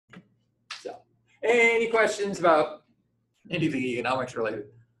Any questions about anything economics related?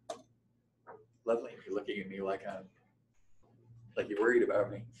 Lovely, you're looking at me like you're worried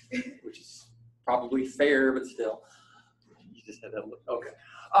about me, which is probably fair, but still, you just had that look. Okay.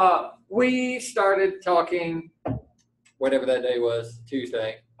 We started talking, whatever that day was,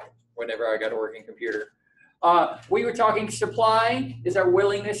 Tuesday, whenever I got a working computer. We were talking supply is our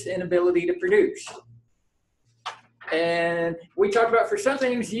willingness and ability to produce. And we talked about for some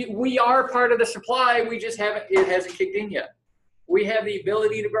things, we are part of the supply, it hasn't kicked in yet. We have the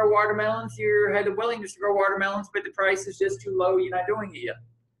ability to grow watermelons, you had the willingness to grow watermelons, but the price is just too low, you're not doing it yet,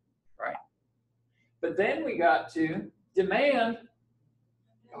 right? But then we got to demand.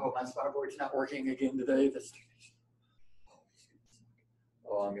 Oh, my spotboard's not working again today.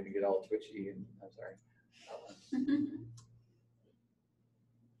 Oh, I'm going to get all twitchy, and I'm sorry.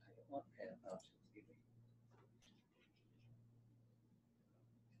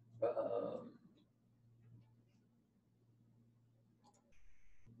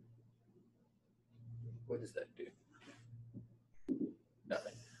 What does that do?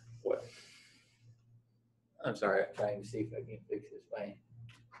 Nothing. What? I'm sorry, I'm trying to see if I can fix this thing.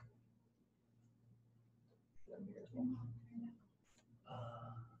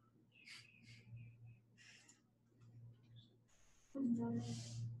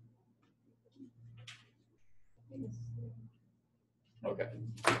 Okay.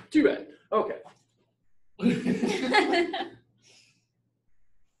 Too bad. Okay.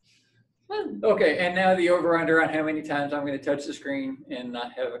 Okay, and now the over-under on how many times I'm going to touch the screen and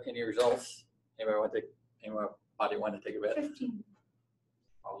not have any results. Anybody want to take a bet? 15.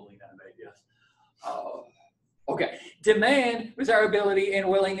 Probably not a bad guess. Okay, demand was our ability and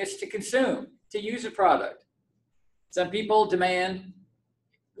willingness to consume, to use a product. Some people demand,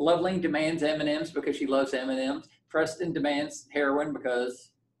 Loveling demands M&Ms because she loves M&Ms. Preston demands heroin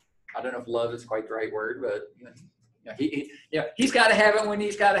because, I don't know if love is quite the right word, but he's got to have it when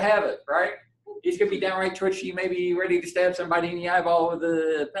he's got to have it, right? He's going to be downright twitchy, maybe ready to stab somebody in the eyeball with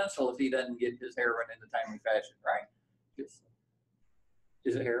a pencil if he doesn't get his heroin in a timely fashion, right?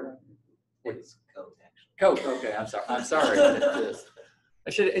 Is it heroin? It's coke, actually. Coke, okay, I'm sorry. I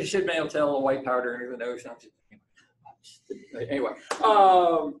should have been able to tell a white powder under the nose. Anyway,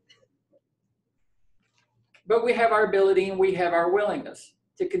 but we have our ability and we have our willingness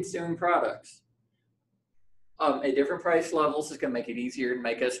to consume products. At different price levels is going to make it easier to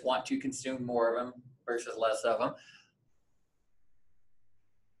make us want to consume more of them versus less of them.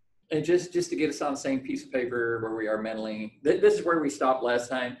 And just to get us on the same piece of paper where we are mentally, this is where we stopped last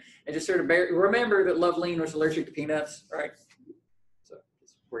time. And just sort of remember that Loveline was allergic to peanuts, right? So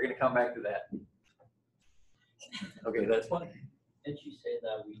we're going to come back to that. Okay, that's fine. Didn't you say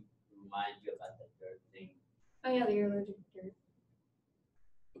that we remind you about that dirt thing? Oh yeah, you're allergic to dirt.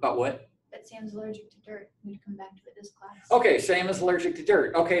 About what? That Sam's allergic to dirt. We need to come back to it this class. Okay, Sam is allergic to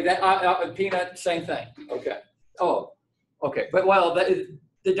dirt. Okay, that peanut, same thing. Okay. Oh, okay. But well, the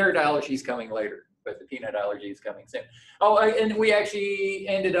dirt allergy is coming later, but the peanut allergy is coming soon. Oh, and we actually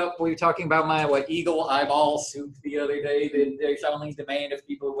ended up, we were talking about my eagle eyeball soup the other day. That there's only demand if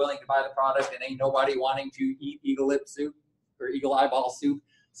people are willing to buy the product, and ain't nobody wanting to eat eagle lip soup or eagle eyeball soup.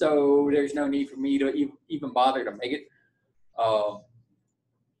 So there's no need for me to even bother to make it.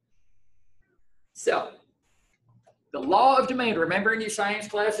 So the law of demand. Remember in your science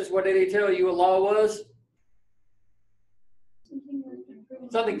classes, what did they tell you a law was?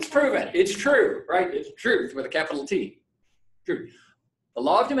 Something's proven. It's true, right? It's truth with a capital T. True. The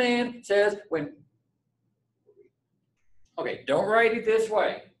law of demand says when, okay, don't write it this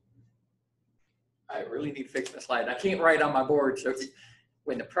way. I really need to fix the slide. I can't write on my board. So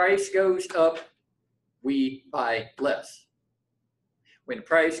when the price goes up, we buy less. When the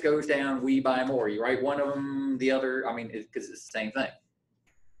price goes down, we buy more. You write one of them, the other, I mean, because it's the same thing.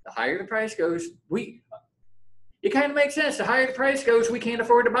 The higher the price goes, it kind of makes sense. The higher the price goes, we can't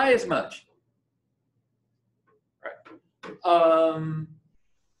afford to buy as much. Right.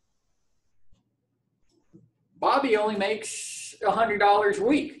 Bobby only makes $100 a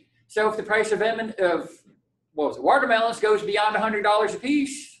week. So if the price of watermelons goes beyond $100 a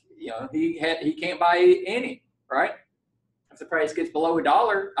piece, he can't buy any, right? If the price gets below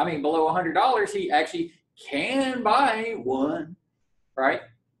below $100, he actually can buy one, right?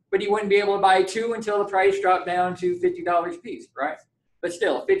 But he wouldn't be able to buy two until the price dropped down to $50 a piece, right? But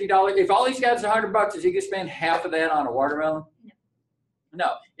still, $50, if all he's got is $100, is he gonna spend half of that on a watermelon?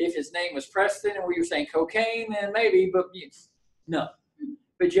 No. If his name was Preston and we were saying cocaine, then maybe, but no.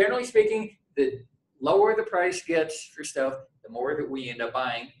 But generally speaking, the lower the price gets for stuff, the more that we end up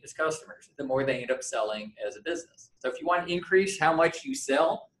buying as customers, the more they end up selling as a business. So if you want to increase how much you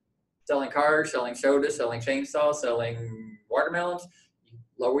sell, selling cars, selling soda, selling chainsaws, selling watermelons. You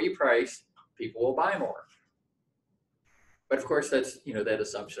lower your price, people will buy more. But of course, that's, you know, that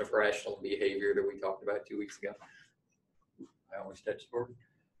assumption of rational behavior that we talked about 2 weeks ago. I always touch the board.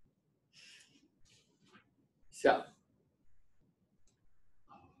 So,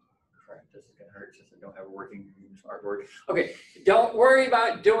 crap, this is gonna hurt since I don't have a working smartboard. Okay, don't worry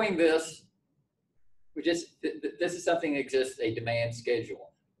about doing this. We just, this is something that exists, a demand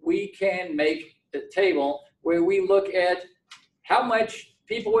schedule. We can make a table where we look at how much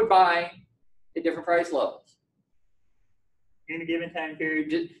people would buy at different price levels. In a given time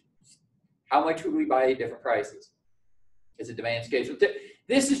period, how much would we buy at different prices? It's a demand schedule.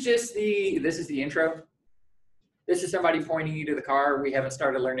 This is just this is the intro. This is somebody pointing you to the car. We haven't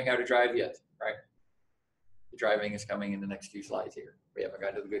started learning how to drive yet, right? The driving is coming in the next few slides here. We haven't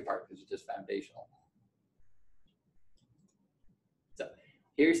got to the good part because it's just foundational. So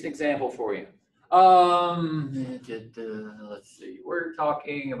here's an example for you. Let's see. We're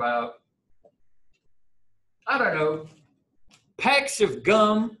talking about, I don't know, packs of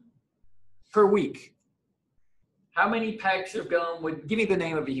gum per week. How many packs of gum would, give me the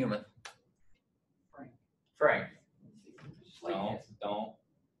name of a human? Frank. Don't.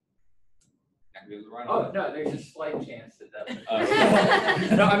 Oh, no, there's a slight chance that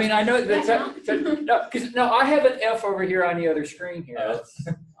no, I mean, I know that, no, because, no, I have an F over here on the other screen here. There's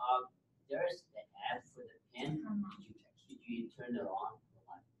the app for the pen. Did you turn it on?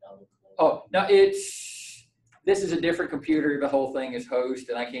 Oh, no, this is a different computer. The whole thing is host,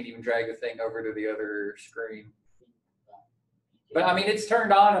 and I can't even drag the thing over to the other screen. But I mean, it's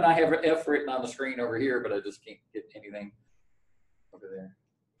turned on, and I have an F written on the screen over here, but I just can't get anything over there.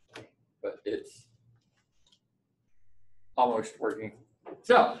 But it's almost working.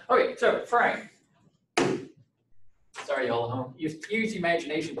 So, okay, so Frank. Sorry, y'all at home. Use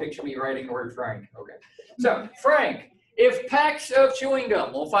imagination. Picture me writing the word Frank. Okay. So, Frank, if packs of chewing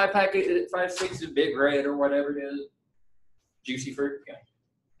gum, well, 5 6 is Big Red or whatever it is, juicy fruit, okay.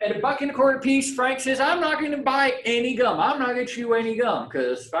 At $1.25 a piece, Frank says, I'm not going to buy any gum. I'm not going to chew any gum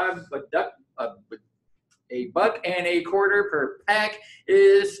because $1.25 per pack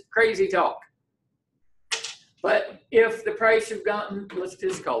is crazy talk. But if the price of gum, let's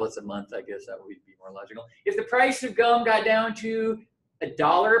just call this a month, I guess that would be more logical. If the price of gum got down to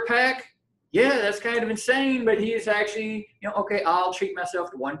 $1 a pack, yeah, that's kind of insane, but he is actually, you know, okay, I'll treat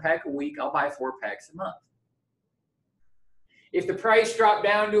myself to 1 pack a week. I'll buy 4 packs a month. If the price dropped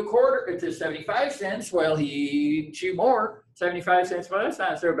down to a quarter, to 75 cents, well, he chew more. 75 cents, well, that's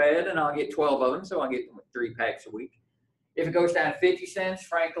not so bad, and I'll get 12 of them, so I'll get 3 packs a week. If it goes down to 50 cents,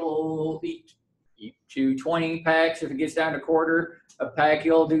 Frank will chew 20 packs. If it gets down to a quarter a pack,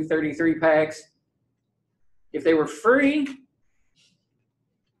 he'll do 33 packs. If they were free,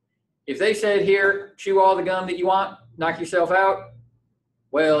 if they said, here, chew all the gum that you want, knock yourself out,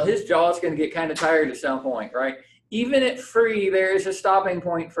 well, his jaw's going to get kind of tired at some point, right? Even at free, there's a stopping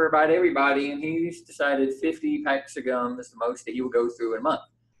point for about everybody, and he's decided 50 packs of gum is the most that he will go through in a month.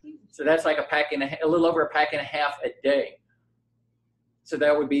 So that's like a little over a pack and a half a day. So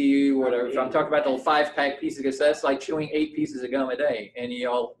that would be whatever. If I'm talking about the 5-pack pieces, because that's like chewing 8 pieces of gum a day. Any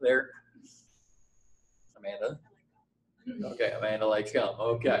y'all there? Amanda? Okay, Amanda likes gum.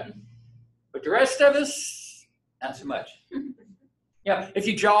 Okay. But the rest of us, not so much. Yeah, if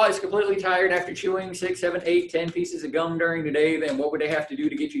your jaw is completely tired after chewing 6, 7, 8, 10 pieces of gum during the day, then what would they have to do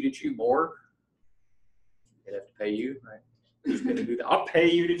to get you to chew more? They'd have to pay you, right? Who's going to do that? I'll pay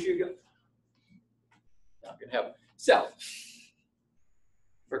you to chew gum. Not going to help. So,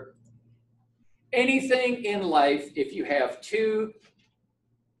 for anything in life, if you have 2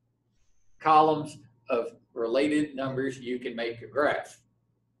 columns of related numbers, you can make a graph,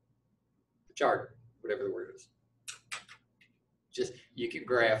 a chart, whatever the word is. Just, you can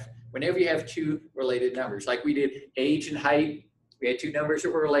graph, whenever you have 2 related numbers, like we did age and height, we had 2 numbers that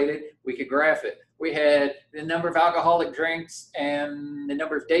were related, we could graph it. We had the number of alcoholic drinks and the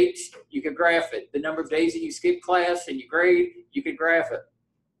number of dates, you could graph it. The number of days that you skip class and you grade, you could graph it.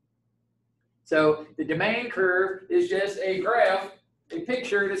 So the demand curve is just a graph, a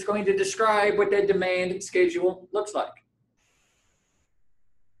picture that's going to describe what that demand schedule looks like.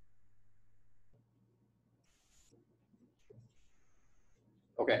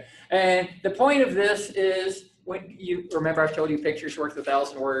 Okay, and the point of this is, when you remember I've told you pictures worth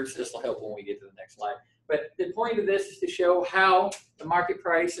 1,000 words. This will help when we get to the next slide. But the point of this is to show how the market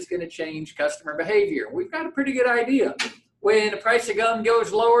price is going to change customer behavior. We've got a pretty good idea. When the price of gum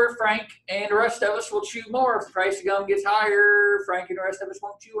goes lower, Frank and the rest of us will chew more. If the price of gum gets higher, Frank and the rest of us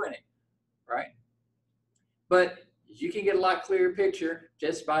won't chew any, right? But You can get a lot clearer picture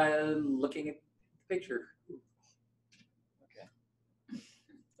just by looking at the picture. Okay.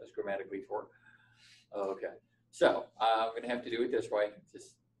 That's grammatically for. Okay. So I'm going to have to do it this way.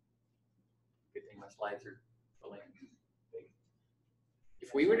 Just good thing my slides are filling.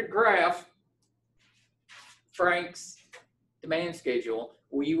 If we were to graph Frank's demand schedule,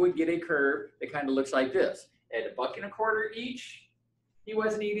 we would get a curve that kind of looks like this. At $1.25 each, he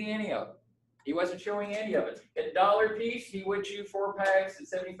wasn't eating any of it. He wasn't showing any of it. At $1 a piece, he would chew 4 packs at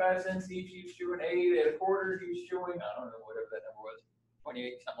 75 cents each. He was chewing 8. At $1/4, he was chewing, I don't know, whatever that number was,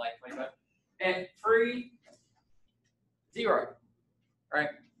 28, something like 25. And free, 0, right?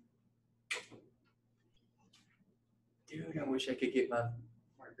 Dude, I wish I could get my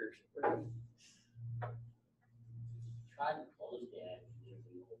markers. Try to close the app.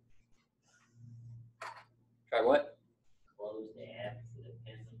 Try what? Close the app for the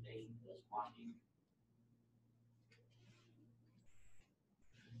pencil station for the marking.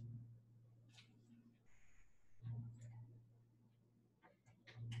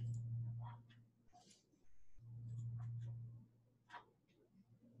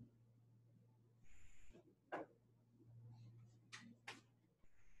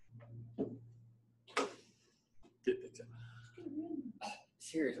 Didn't think so.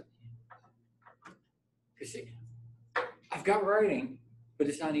 Seriously. Because see, I've got writing, but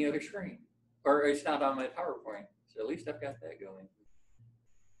it's on the other screen. Or it's not on my PowerPoint. So at least I've got that going.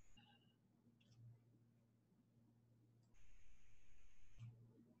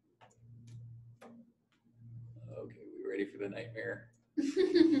 Okay, we ready for the nightmare? Okay,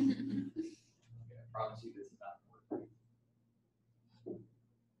 I promise you this is not working.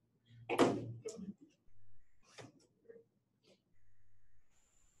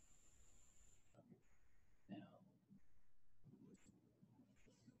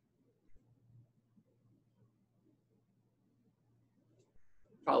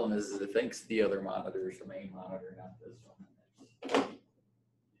 Problem is it thinks the other monitor is the main monitor, not this one.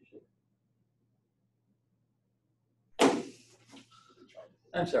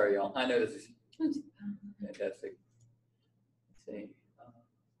 I'm sorry, y'all. I know this is fantastic. Let's see.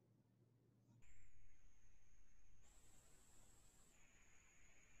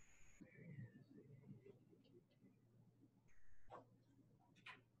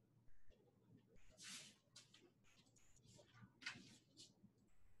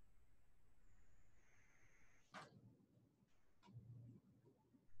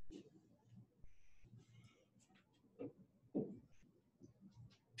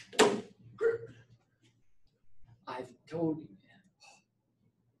 I've told you.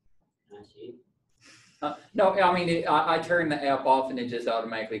 Can I see? No, I mean, I turned the app off and it just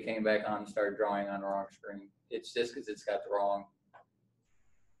automatically came back on and started drawing on the wrong screen. It's just because it's got the wrong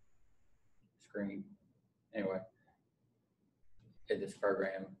screen. Anyway, this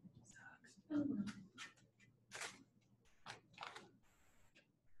program sucks.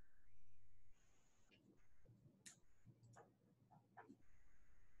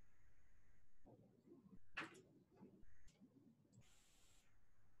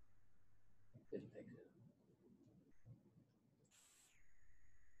 Didn't think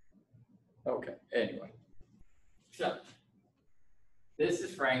so. Okay, anyway. So, this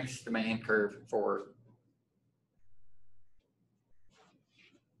is Frank's demand curve for,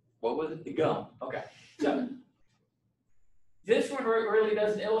 what was it? The gum. Okay. So, this one really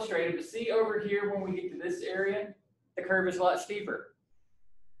doesn't illustrate it, but see over here when we get to this area, the curve is a lot steeper.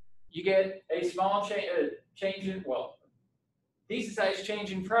 You get a small change in, well, decent size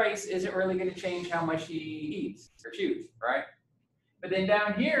change in price isn't really going to change how much he eats or chews, right? But then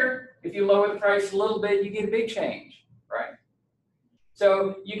down here, if you lower the price a little bit, you get a big change, right?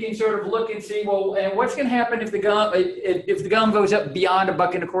 So you can sort of look and see, well, and what's going to happen if the gum goes up beyond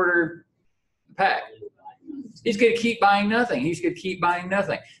 $1.25 a pack? He's going to keep buying nothing. He's going to keep buying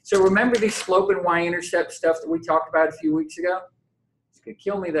nothing. So remember the slope and y-intercept stuff that we talked about a few weeks ago? It's going to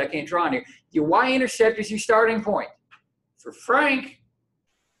kill me that I can't draw on here. Your y-intercept is your starting point. For Frank,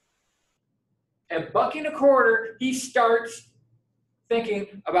 at $1.25, he starts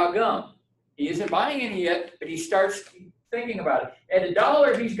thinking about gum. He isn't buying any yet, but he starts thinking about it. At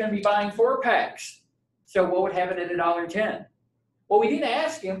 $1, he's going to be buying 4 packs. So what would have it at $1.10? Well, we didn't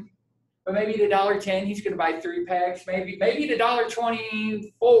ask him, but maybe at $1.10, he's going to buy 3 packs. Maybe at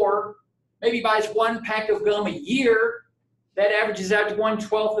 $1.24, maybe he buys 1 pack of gum a year. That averages out to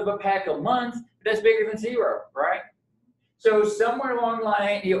 1/12 of a pack a month. But that's bigger than 0, right? So somewhere along the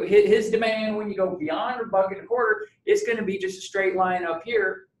line, his demand, when you go beyond $1.25, it's going to be just a straight line up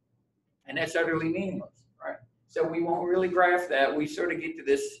here, and that's utterly meaningless, right? So we won't really graph that. We sort of get to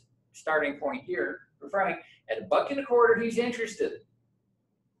this starting point here for Frank, At $1.25, he's interested.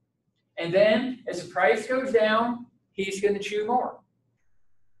 And then as the price goes down, he's going to chew more.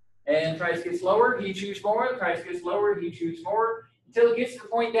 And the price gets lower, he chews more. The price gets lower, he chews more. Until it gets to the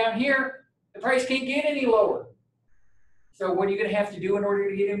point down here, the price can't get any lower. So what are you going to have to do in order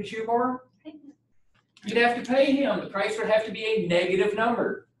to get him to chew more? You'd have to pay him. The price would have to be a negative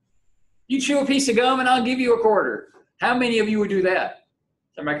number. You chew a piece of gum and I'll give you $0.25. How many of you would do that?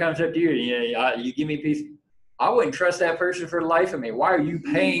 Somebody comes up to you, you give me a piece. I wouldn't trust that person for the life of me. Why are you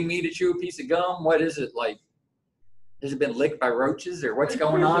paying me to chew a piece of gum? What is it like? Has it been licked by roaches or what's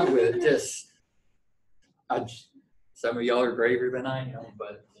going on with it? Some of y'all are braver than I am,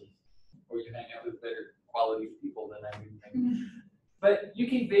 but or you hang out with better quality people than I do. But you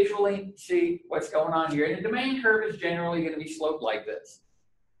can visually see what's going on here. And the demand curve is generally going to be sloped like this.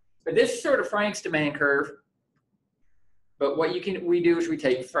 But this is sort of Frank's demand curve. But what we do is we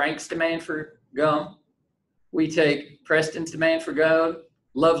take Frank's demand for gum. We take Preston's demand for gum,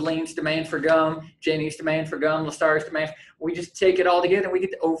 Loveline's demand for gum, Jenny's demand for gum, LaStar's demand. We just take it all together and we get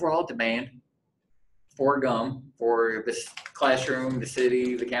the overall demand for gum for this classroom, the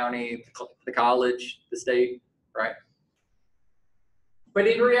city, the county, the college, the state, right? But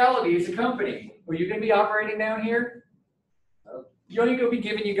in reality, as a company, are you going to be operating down here? You're only going to be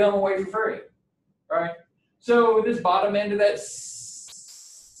giving you gum away for free, right? So this bottom end of that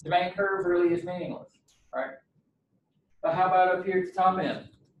demand curve really is meaningless, right? But how about up here at the top end?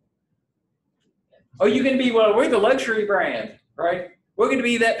 Oh, you're going to be, well, we're the luxury brand, right? We're going to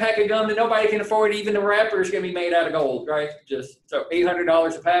be that pack of gum that nobody can afford. Even the wrapper is going to be made out of gold, right? Just so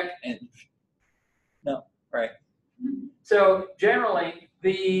 $800 a pack, and no, right? So generally,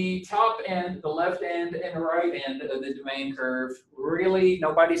 the top end, the left end, and the right end of the demand curve, really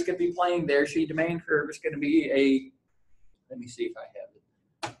nobody's going to be playing there. See, demand curve is going to be a. Let me see if I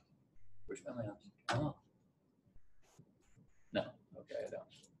have it. Which one am I on? Oh. No, okay, I don't.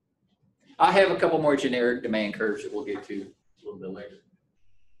 I have a couple more generic demand curves that we'll get to a little bit later.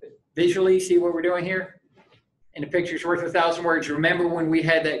 But visually, see what we're doing here? And the picture's worth 1,000 words. Remember when we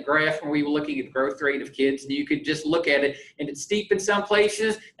had that graph when we were looking at the growth rate of kids, and you could just look at it, and it's steep in some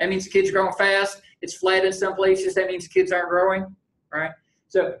places, that means the kids are growing fast. It's flat in some places, that means the kids aren't growing, right?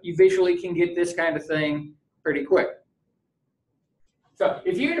 So you visually can get this kind of thing pretty quick. So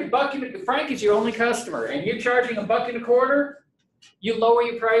if you're in $1, Frank is your only customer, and you're charging $1.25, you lower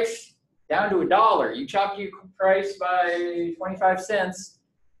your price down to $1. You chop your price by 25 cents,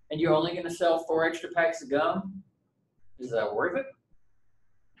 and you're only going to sell 4 extra packs of gum. Is that worth it?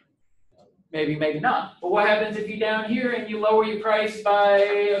 Maybe, maybe not. But what happens if you're down here and you lower your price by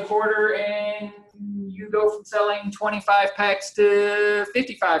 $0.25 and you go from selling 25 packs to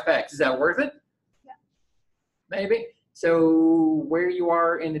 55 packs? Is that worth it? Yeah. Maybe. So where you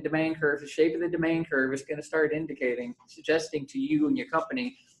are in the demand curve, the shape of the demand curve is going to start indicating, suggesting to you and your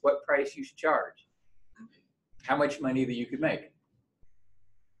company what price you should charge, how much money that you could make.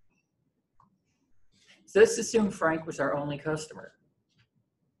 So let's assume Frank was our only customer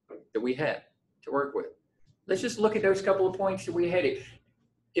that we had to work with. Let's just look at those couple of points that we had.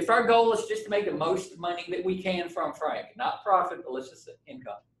 If our goal is just to make the most money that we can from Frank, not profit, but let's just say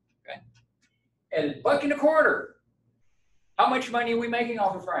income, okay? And $1.25, how much money are we making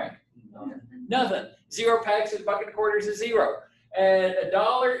off of Frank? Nothing. 0 packs is $1.25 is 0. And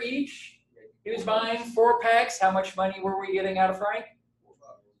 $1 each, he was buying 4 packs. How much money were we getting out of Frank?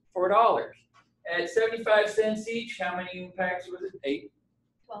 $4. At 75 cents each, how many packs was it? 8?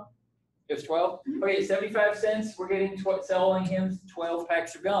 12. It was 12? Okay, 75 cents, we're getting selling him 12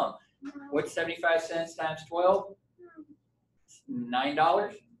 packs of gum. What's 75 cents times 12?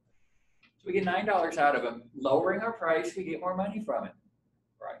 $9. So we get $9 out of him. Lowering our price, we get more money from it,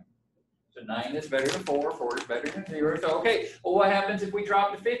 right? So 9 is better than 4, 4 is better than 0. So, okay, well, what happens if we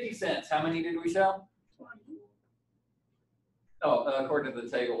drop to 50 cents? How many did we sell? 20. Oh, according to the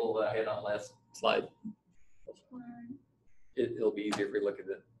table that I had on last slide. It'll be easier if we look at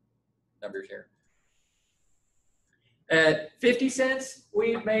the numbers here. At 50 cents,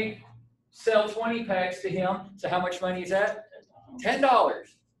 we sell 20 packs to him. So how much money is that? $10.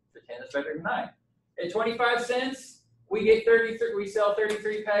 So 10 is better than 9. At 25 cents, we get 33. We sell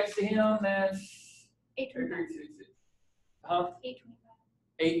 33 packs to him. That's $8.25. Huh?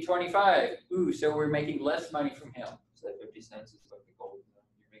 $8.25. $8.25. Ooh, so we're making less money from him. So that 50 cents is like the goal.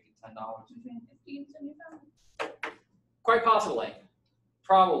 You're making $10. Between 50 and 75. Quite possibly.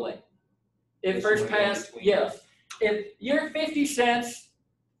 Probably. If first pass, yes. If you're 50 cents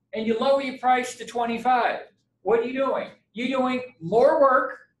and you lower your price to 25, what are you doing? You're doing more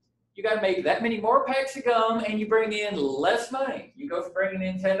work. You got to make that many more packs of gum, and you bring in less money. You go from bringing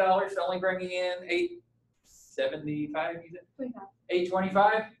in $10 to only bringing in 75, you said? 25.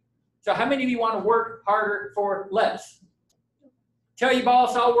 825. So how many of you want to work harder for less? Tell your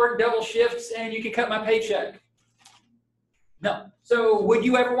boss I'll work double shifts and you can cut my paycheck. No. So would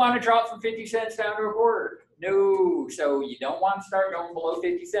you ever want to drop from 50 cents down to a quarter? No. So you don't want to start going below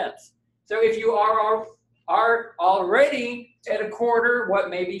 50 cents. So if you are already at a quarter, what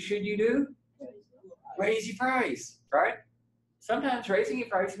maybe should you do? Raise your price, right? Sometimes raising your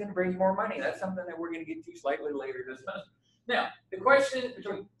price is going to bring you more money. That's something that we're going to get to slightly later this month. Now, the question is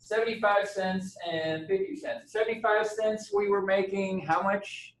between 75 cents and 50 cents. 75 cents, we were making how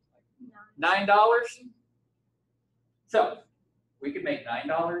much? $9. So we could make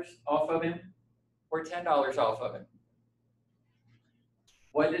 $9 off of him or $10 off of him.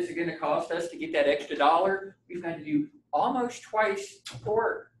 What is it going to cost us to get that extra $1? We've got to do almost twice the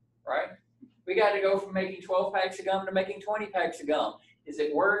work, right? We got to go from making 12 packs of gum to making 20 packs of gum. Is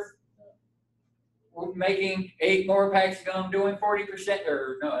it worth making 8 more packs of gum, doing 40%,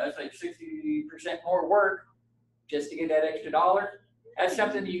 or no, that's like 60% more work just to get that extra $1? That's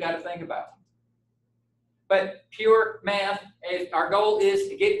something that you got to think about. But pure math, if our goal is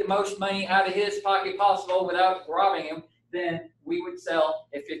to get the most money out of his pocket possible without robbing him, then we would sell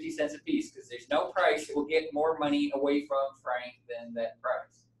at 50 cents a piece, because there's no price that will get more money away from Frank than that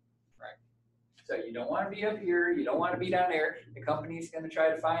price, right? So you don't want to be up here, you don't want to be down there. The company is going to try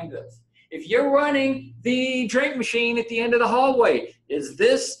to find us. If you're running the drink machine at the end of the hallway, is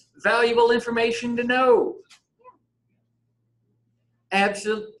this valuable information to know?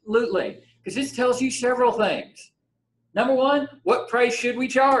 Absolutely, because this tells you several things. Number one, what price should we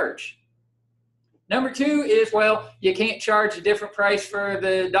charge? Number two is, well, you can't charge a different price for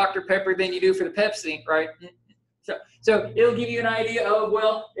the Dr. Pepper than you do for the Pepsi, right? So it'll give you an idea of,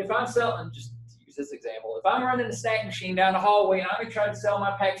 well, if I'm selling, just to use this example, if I'm running a snack machine down the hallway and I'm going to try to sell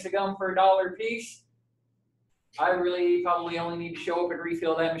my packs of gum for $1 a piece, I really probably only need to show up and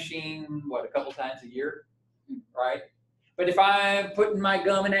refill that machine, what, a couple times a year, right? But if I'm putting my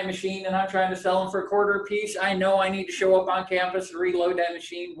gum in that machine and I'm trying to sell them for $1 a piece, I know I need to show up on campus and reload that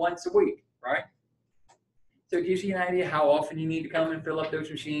machine once a week, right? So it gives you an idea how often you need to come and fill up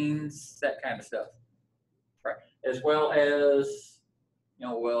those machines, that kind of stuff, right? As well as, you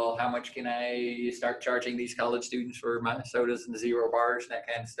know, well, how much can I start charging these college students for my sodas and the zero bars and that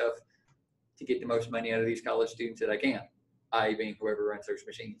kind of stuff to get the most money out of these college students that I can? I being whoever runs those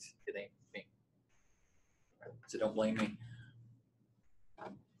machines. It ain't me. So don't blame me.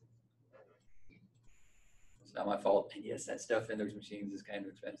 It's not my fault. And yes, that stuff in those machines is kind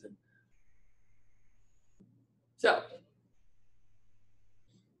of expensive. So,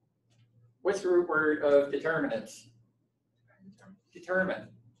 what's the root word of determinants? Determine.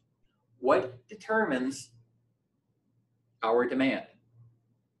 What determines our demand?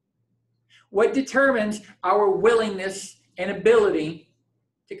 What determines our willingness and ability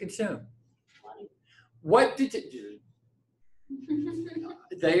to consume? What did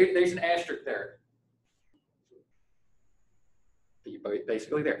there's an asterisk there. You're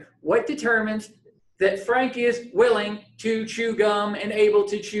basically there. What determines that Frank is willing to chew gum and able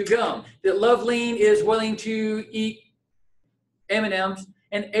to chew gum? That Loveline is willing to eat M&Ms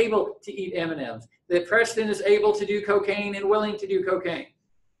and able to eat M&Ms? That Preston is able to do cocaine and willing to do cocaine?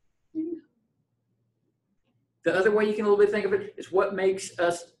 The other way you can a little bit think of it is what makes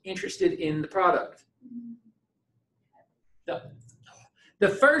us interested in the product. The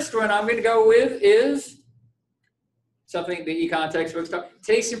first one I'm going to go with is something the econ textbooks talk,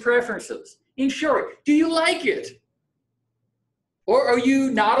 taste and preferences. In short, do you like it? Or are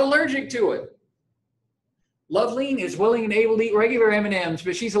you not allergic to it? Loveline is willing and able to eat regular M&Ms,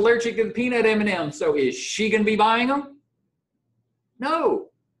 but she's allergic to the peanut M&Ms. So is she going to be buying them? No,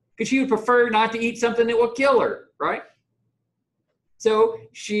 because she would prefer not to eat something that will kill her, right? So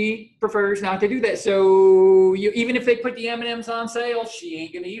she prefers not to do that. So even if they put the M&Ms on sale, she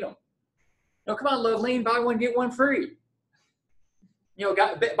ain't going to eat them. No, come on, Loveline, buy one, get one free. You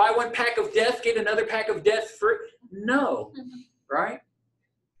know, buy one pack of death, get another pack of death free. No, right?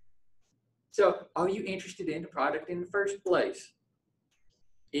 So are you interested in the product in the first place?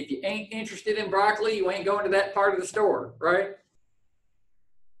 If you ain't interested in broccoli, you ain't going to that part of the store, right?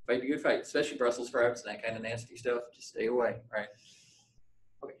 Fight the good fight, especially Brussels sprouts and that kind of nasty stuff. Just stay away, right?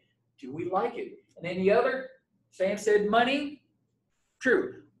 Okay, do we like it? And then the other, Sam said money.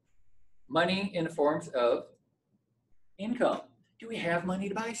 True. Money in the forms of income. Do we have money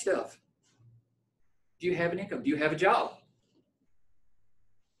to buy stuff? Do you have an income? Do you have a job?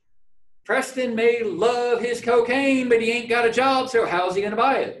 Preston may love his cocaine, but he ain't got a job, so how's he going to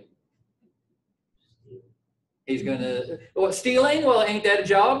buy it? He's going to, well, stealing, well, ain't that a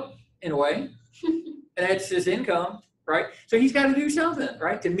job in a way? and that's his income, right? So he's got to do something,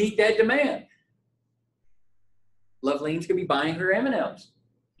 right, to meet that demand. Loveline's gonna be buying her M&Ms.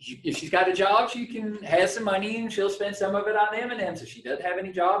 If she's got a job, she can have some money and she'll spend some of it on M&Ms. If she doesn't have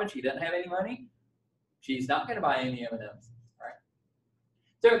any job and she doesn't have any money, she's not gonna buy any M&Ms,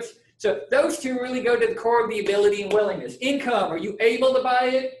 right? So those two really go to the core of the ability and willingness. Income, are you able to buy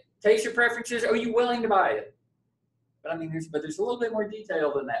it? Taste your preferences, are you willing to buy it? But I mean, there's a little bit more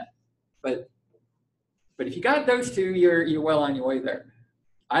detail than that. But if you got those two, you're well on your way there.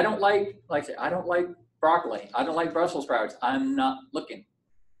 I don't like I said, I don't like broccoli. I don't like Brussels sprouts. I'm not looking.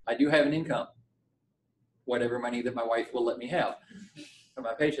 I do have an income, whatever money that my wife will let me have from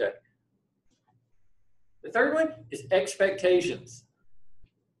my paycheck. The third one is expectations.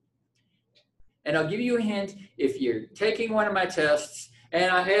 And I'll give you a hint. If you're taking one of my tests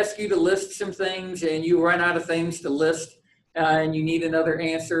and I ask you to list some things and you run out of things to list and you need another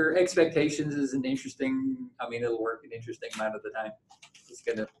answer, expectations is an interesting, I mean, it'll work an interesting amount of the time. It's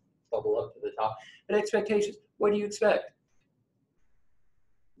going to bubble up to the top. But expectations, what do you expect?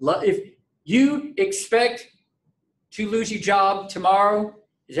 If you expect to lose your job tomorrow,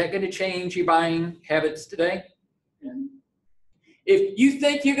 is that going to change your buying habits today? If you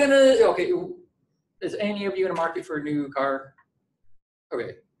think you're going to, okay, is any of you in the market for a new car?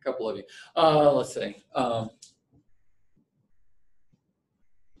 Okay, a couple of you. Let's see.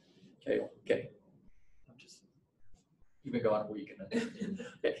 Okay. You've been gone a week.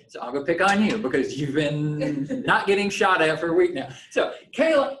 Okay, so I'm going to pick on you because you've been not getting shot at for a week now. So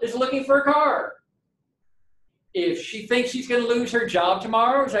Kayla is looking for a car. If she thinks she's going to lose her job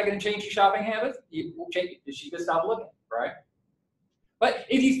tomorrow, is that going to change your shopping habits? She's going to stop looking, right? But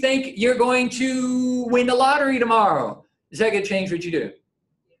if you think you're going to win the lottery tomorrow, is that going to change what you do?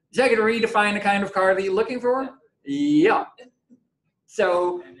 Is that going to redefine the kind of car that you're looking for? Yeah.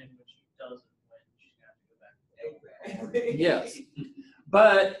 So, And then when she doesn't win, she's gonna have to go back. yes.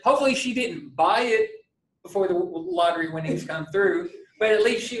 But hopefully she didn't buy it before the lottery winnings come through. But at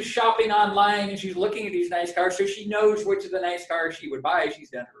least she was shopping online and she's looking at these nice cars, so she knows which of the nice cars she would buy. She's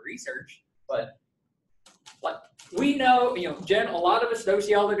done her research. But like we know, Jen, a lot of us, those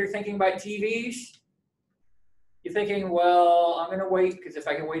y'all that are thinking about TVs, you're thinking, well, I'm going to wait because if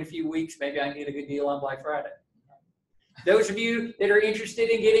I can wait a few weeks, maybe I can get a good deal on Black Friday. Those of you that are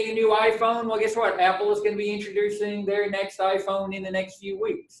interested in getting a new iPhone, well, guess what? Apple is going to be introducing their next iPhone in the next few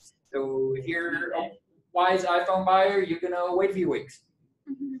weeks. So if you're a wise iPhone buyer, you're going to wait a few weeks.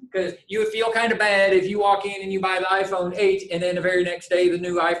 Because you would feel kind of bad if you walk in and you buy the iPhone 8 and then the very next day the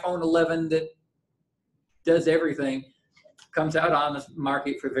new iPhone 11 that does everything comes out on the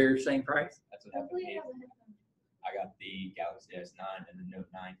market for the very same price. That's what happened to me. I got the Galaxy S9 and the Note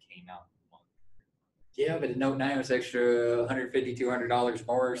 9 came out in a month. Yeah, but the Note 9 was extra $150, $200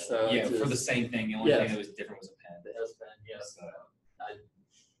 more. So Yeah, for the same thing. The only thing that was different was a pen. Yes. So I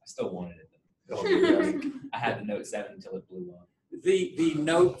still wanted it. Oh, yes. I had the Note 7 until it blew up. The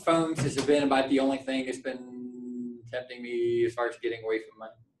Note phones has been about the only thing that's been tempting me as far as getting away from my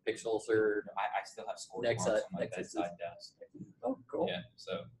Pixels or I still have score Next marks side- on my next bedside desk. oh, cool. Yeah,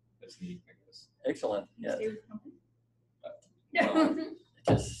 so that's neat, I guess. Excellent. Yeah. Well,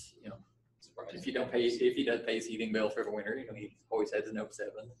 Just surprising. if he doesn't pay his heating bill for the winter, he always has a Note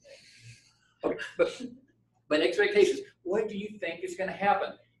 7. Okay, but expectations. What do you think is going to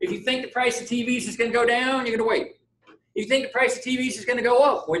happen? If you think the price of TVs is going to go down, you're going to wait. If you think the price of TVs is going to go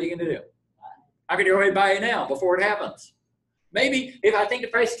up, what are you going to do? I'm going to go ahead and buy it now before it happens. Maybe if I think the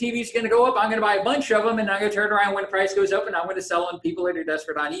price of TV is going to go up, I'm going to buy a bunch of them, and I'm going to turn around when the price goes up, and I'm going to sell them to people that are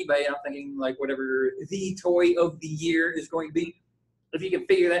desperate on eBay. And I'm thinking like whatever the toy of the year is going to be. If you can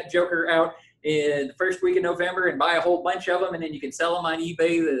figure that joker out in the first week of November and buy a whole bunch of them, and then you can sell them on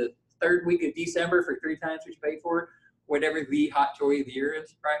eBay the third week of December for 3 times what you paid for it, whatever the hot toy of the year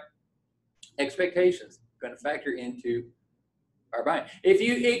is, right? Expectations going to factor into our buying. If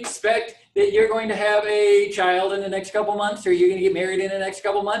you expect that you're going to have a child in the next couple months, or you're going to get married in the next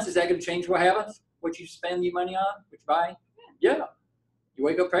couple months, is that going to change what happens? What you spend your money on? What you buy? Yeah. You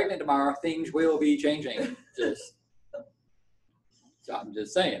wake up pregnant tomorrow, things will be changing. So I'm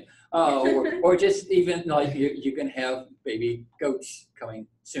just saying. Or just even like you can have baby goats coming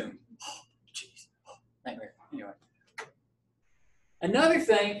soon. Oh, jeez. Nightmare. Anyway. Another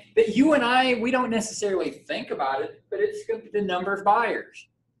thing that you and I, we don't necessarily think about it, but it's the number of buyers.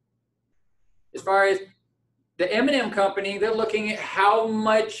 As far as the M&M company, they're looking at how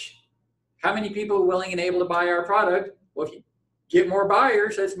many people are willing and able to buy our product. Well, if you get more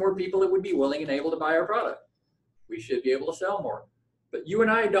buyers, that's more people that would be willing and able to buy our product. We should be able to sell more. But you and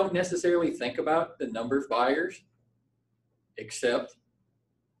I don't necessarily think about the number of buyers, except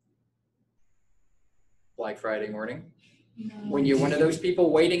Black Friday morning. When you're one of those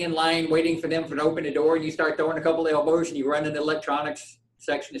people waiting in line, waiting for them to open the door, and you start throwing a couple of elbows, and you run in the electronics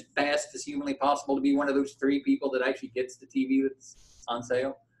section as fast as humanly possible to be one of those 3 people that actually gets the TV that's on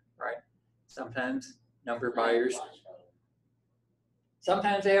sale, right? Sometimes number of buyers.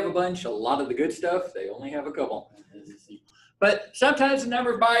 Sometimes they have a bunch. A lot of the good stuff, they only have a couple. But sometimes the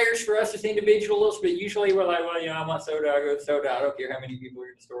number of buyers for us as individuals, but usually we're like, well, you know, I want soda, I go to soda. I don't care how many people are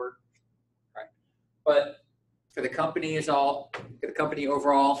in the store, right? But for the company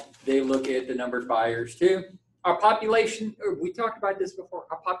overall, they look at the number of buyers too. Our population, we talked about this before,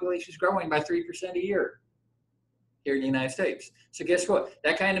 our population is growing by 3% a year here in the United States. So guess what?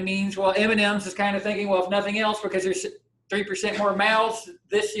 That kind of means, well, M&M's is kind of thinking, well, if nothing else, because there's 3% more mouths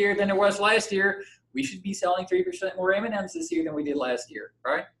this year than there was last year, we should be selling 3% more M&M's this year than we did last year,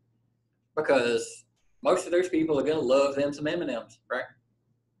 right? Because most of those people are going to love them some M&M's, right?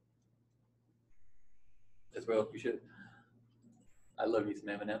 As well, you should. I love you some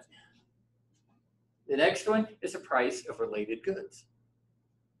M&M's. The next one is the price of related goods.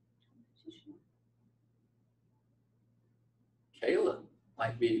 Kayla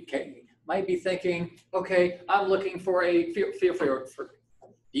might be thinking, okay, I'm looking for a feel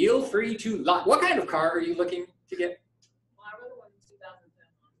free to lock. What kind of car are you looking to get? Well, I really want a 2010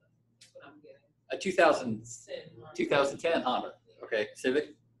 Honda. That's what I'm getting. A 2010 Honda. Okay,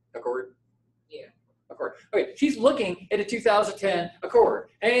 Civic, Accord. Yeah. Accord. Okay, she's looking at a 2010 Accord,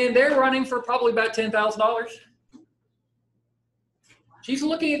 and they're running for probably about $10,000. She's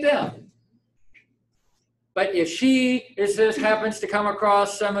looking at them. But if she just happens to come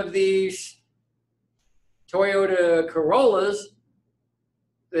across some of these Toyota Corollas,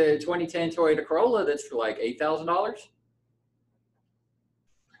 the 2010 Toyota Corolla that's for like $8,000,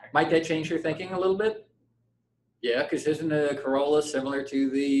 might that change your thinking a little bit? Yeah, because isn't the Corolla similar to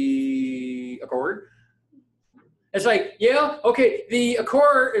the Accord? It's like, yeah, okay, the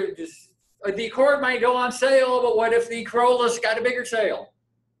Accord might go on sale, but what if the Corolla's got a bigger sale?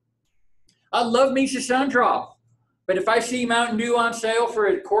 I love me some sun drop, but if I see Mountain Dew on sale for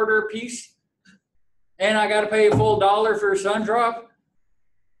a quarter a piece, and I got to pay a full $1 for a sun drop,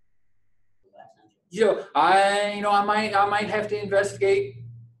 I might have to investigate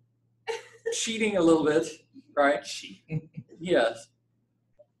cheating a little bit, right? Cheating. Yes.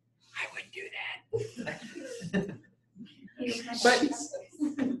 I wouldn't do that. But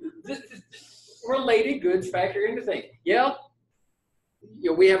related goods factor into things. Yeah.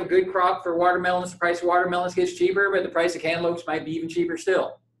 We have a good crop for watermelons. The price of watermelons gets cheaper, but the price of cantaloupes might be even cheaper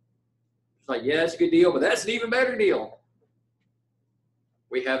still. It's like, yeah, it's a good deal, but that's an even better deal.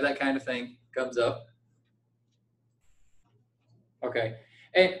 We have that kind of thing comes up. Okay.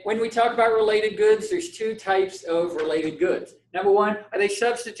 And when we talk about related goods, there's 2 types of related goods. Number one, are they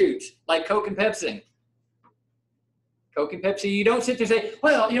substitutes, like Coke and Pepsi? Coke and Pepsi, you don't sit there and say,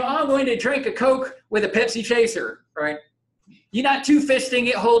 well, I'm going to drink a Coke with a Pepsi chaser, right? You're not two-fisting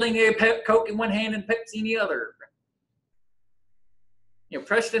it, holding a Coke in one hand and Pepsi in the other.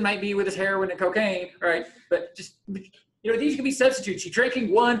 Preston might be with his heroin and cocaine, right? But just, these can be substitutes. You're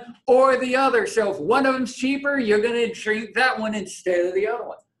drinking one or the other. So if one of them's cheaper, you're going to drink that one instead of the other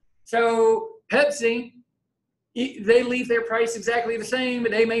one. So Pepsi, they leave their price exactly the same,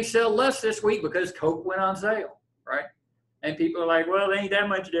 but they may sell less this week because Coke went on sale, right? And people are like, well, there ain't that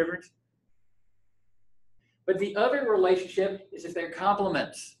much difference. But the other relationship is if they're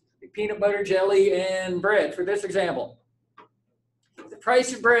complements, like peanut butter, jelly, and bread. For this example, the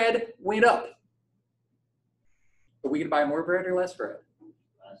price of bread went up. Are we going to buy more bread or less bread?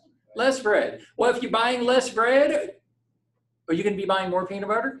 Less bread. Well, if you're buying less bread, are you going to be buying more peanut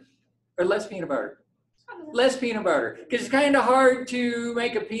butter or less peanut butter? Less peanut butter. Because it's kind of hard to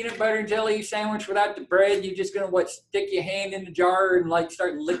make a peanut butter and jelly sandwich without the bread. You're just going to, stick your hand in the jar and,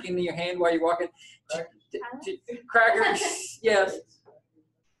 start licking your hand while you're walking. Crackers, yes.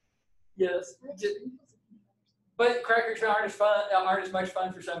 Yes. But crackers aren't as much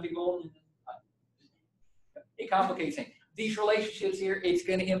fun for some people. It complicates things. These relationships here, it's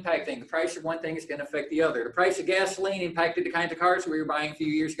going to impact things. The price of one thing is going to affect the other. The price of gasoline impacted the kinds of cars we were buying a few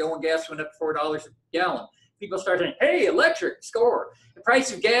years ago when gas went up to $4 a gallon. People start saying, hey, electric, score. The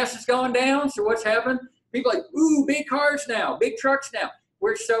price of gas is going down, so what's happened? People are like, ooh, big cars now, big trucks now.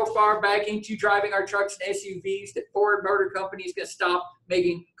 We're so far back into driving our trucks and SUVs that Ford Motor Company is going to stop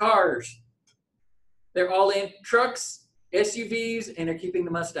making cars. They're all in trucks, SUVs, and they're keeping the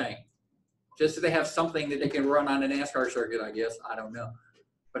Mustang. Just so they have something that they can run on a NASCAR circuit, I guess. I don't know.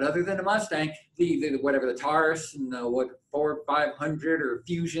 But other than the Mustang, the Taurus and the Ford 500 or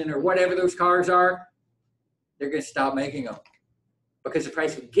Fusion or whatever those cars are, they're going to stop making them. Because the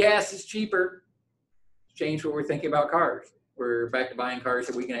price of gas is cheaper. change what we're thinking about cars. We're back to buying cars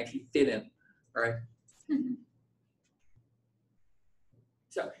that we can actually fit in, right?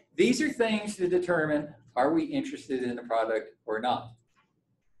 So these are things to determine, are we interested in the product or not?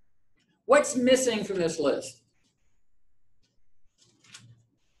 What's missing from this list?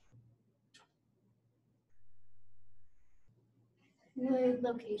 Would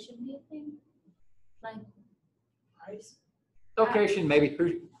location be a thing? Like, Price? Location, maybe.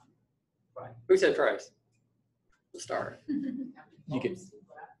 Who said price? The star. You can.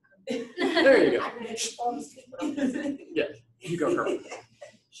 There you go. Yes, you go girl.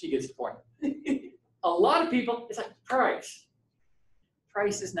 She gets the point. A lot of people, it's like price.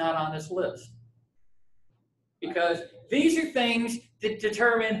 Price is not on this list. Because these are things that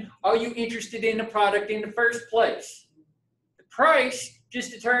determine, are you interested in the product in the first place? The price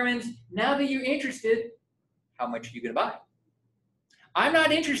just determines, now that you're interested, how much are you going to buy? I'm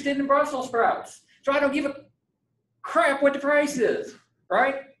not interested in Brussels sprouts, so I don't give a crap what the price is,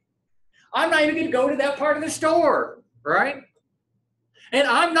 right? I'm not even going to go to that part of the store, right? And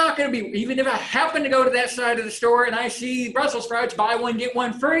I'm not going to be, even if I happen to go to that side of the store and I see Brussels sprouts, buy one, get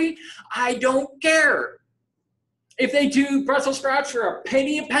one free, I don't care. If they do Brussels sprouts for a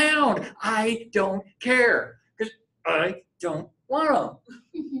penny a pound, I don't care. Because I don't want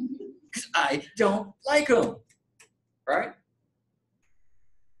them. Because I don't like them, right?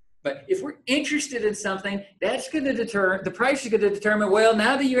 But if we're interested in something, that's going to determine, the price is going to determine, well,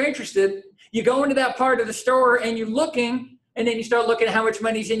 now that you're interested, you go into that part of the store and you're looking, and then you start looking at how much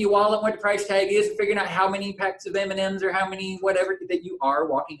money's in your wallet, what the price tag is, and figuring out how many packs of M&Ms or how many whatever that you are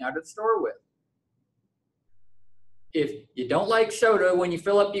walking out of the store with. If you don't like soda, when you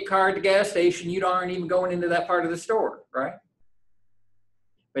fill up your car at the gas station, you aren't even going into that part of the store, right?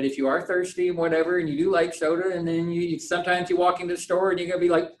 But if you are thirsty and whatever, and you do like soda, and then sometimes you walk into the store and you're going to be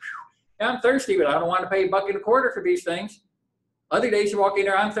like, yeah, I'm thirsty, but I don't want to pay $1.25 for these things. Other days you walk in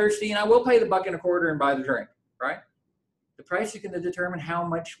there, I'm thirsty, and I will pay the $1.25 and buy the drink, right? The price is going to determine how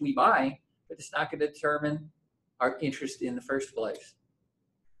much we buy, but it's not going to determine our interest in the first place.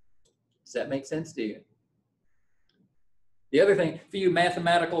 Does that make sense to you? The other thing, for you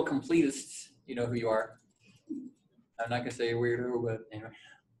mathematical completists, you know who you are. I'm not going to say weirdo, but anyway.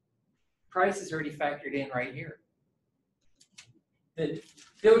 Price is already factored in right here.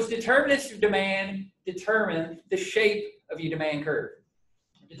 Those determinants of demand determine the shape of your demand curve.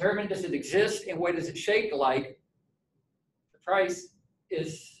 Determine, does it exist and what is it shaped like? The price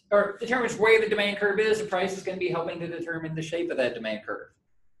is, or determines where the demand curve is. The price is going to be helping to determine the shape of that demand curve.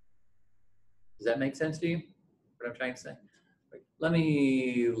 Does that make sense to you? What I'm trying to say? Let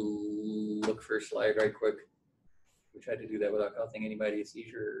me look for a slide right quick. We tried to do that without causing anybody a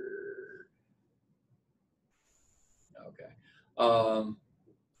seizure. Okay.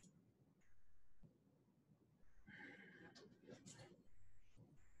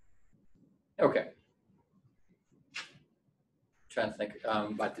 Okay. Trying to think.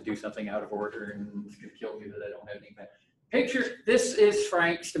 I'm about to do something out of order, and it's going to kill me that I don't have anything. Picture, this is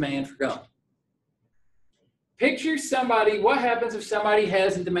Frank's demand for gum. Picture somebody, what happens if somebody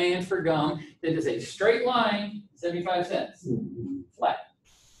has a demand for gum that is a straight line, 75 cents, flat.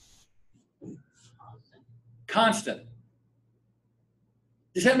 Constant.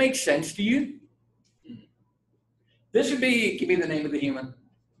 Does that make sense to you? This would be, give me the name of the human.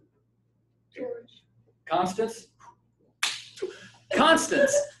 George. Constance?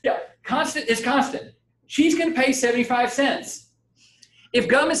 Constance. Yeah, constant is constant. She's going to pay 75 cents. If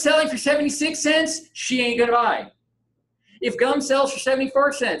gum is selling for 76 cents, she ain't going to buy. If gum sells for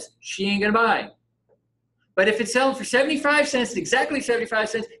 74 cents, she ain't going to buy. But if it's selling for 75 cents, exactly 75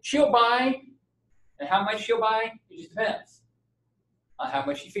 cents, she'll buy. And how much she'll buy, it just depends on how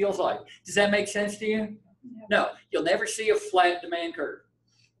much she feels like. Does that make sense to you? No, you'll never see a flat demand curve.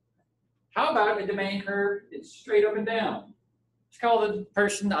 How about a demand curve that's straight up and down? Let's call the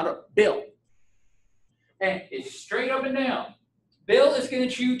person, Bill. And it's straight up and down. Bill is going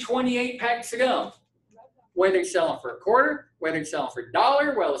to chew 28 packs of gum. Whether he's selling for $0.25, whether he's selling for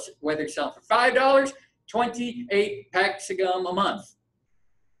 $1, whether he's selling for $5, 28 packs of gum a month.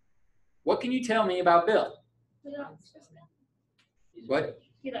 What can you tell me about Bill? He likes his gum. What?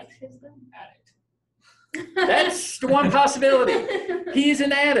 He likes his gum. Addict. That's the one possibility. He's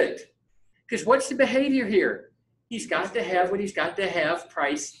an addict. Because what's the behavior here? He's got to have what he's got to have.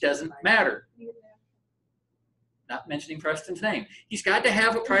 Price doesn't matter. Not mentioning Preston's name. He's got to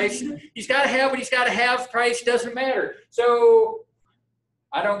have a price. He's got to have what he's got to have. Price doesn't matter. So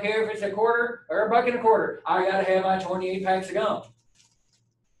I don't care if it's $0.25 or $1.25. I got to have my 28 packs of gum.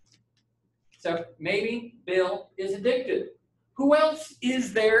 So maybe Bill is addicted. Who else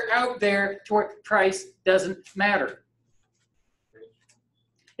is there out there to where price doesn't matter?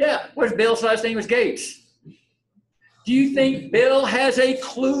 Yeah, what if Bill's last name was Gates? Do you think Bill has a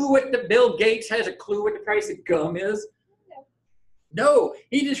clue Bill Gates has a clue what the price of gum is? No,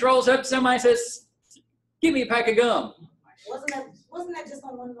 he just rolls up to somebody and says, "Give me a pack of gum." Wasn't that just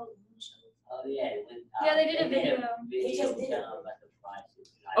on one of those shows? Oh, yeah. Yeah, they did a made video. They just did it. about the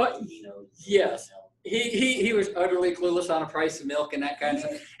prices. Oh, yes. He was utterly clueless on the price of milk and that kind of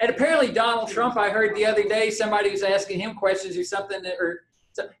stuff. And apparently Donald Trump, I heard the other day, somebody was asking him questions or something,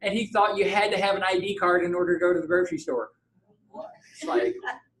 and he thought you had to have an ID card in order to go to the grocery store. It's like,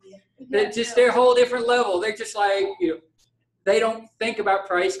 they're just their whole different level. They're just like, they don't think about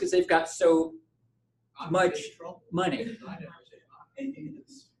price because they've got so much money.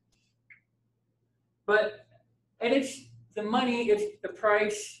 And it's the money, it's the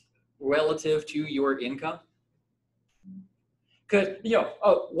price relative to your income. Because, $1,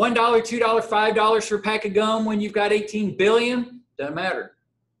 $2, $5 for a pack of gum when you've got 18 billion, doesn't matter.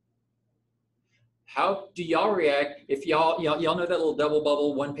 How do y'all react if y'all know that little double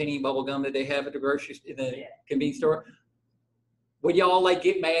bubble, 1 penny bubble gum that they have at the convenience store? Would y'all like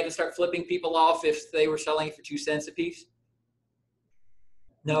get mad and start flipping people off if they were selling it for 2 cents a piece?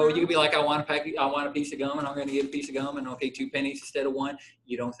 No, you'd be like, I want a piece of gum, and I'm going to get a piece of gum, and I'll pay 2 pennies instead of 1.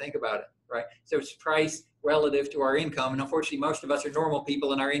 You don't think about it, right? So it's price relative to our income, and unfortunately, most of us are normal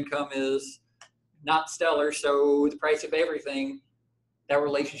people, and our income is not stellar. So the price of everything, that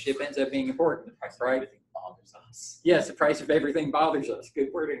relationship ends up being important, The price of right? everything bothers us. Yes, the price of everything bothers us. Good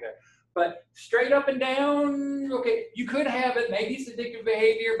wording there. But straight up and down, okay, you could have it. Maybe it's addictive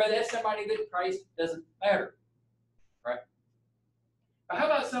behavior, but that's somebody that price doesn't matter, right? But how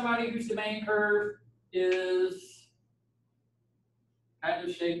about somebody whose demand curve is kind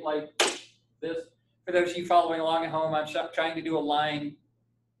of shaped like this? For those of you following along at home, I'm trying to do a line.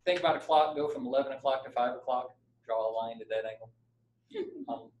 Think about a clock, go from 11 o'clock to 5 o'clock. Draw a line at that angle.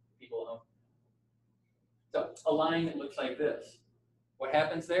 People at home. So a line that looks like this. What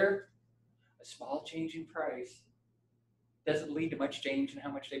happens there? A small change in price doesn't lead to much change in how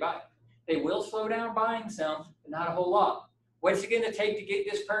much they buy. They will slow down buying some, but not a whole lot. What's it going to take to get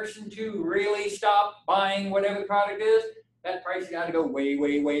this person to really stop buying whatever the product is? That price has got to go way,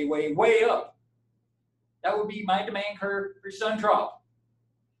 way, way, way, way up. That would be my demand curve for sun drop,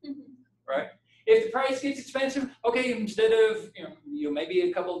 right? If the price gets expensive, okay, instead of, maybe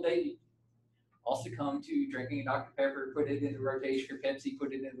a couple of days, also come to drinking a Dr. Pepper, put it into rotation, or Pepsi,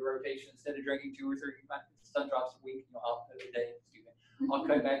 put it into rotation. Instead of drinking 2 or 3 sun drops a week, a day, I'll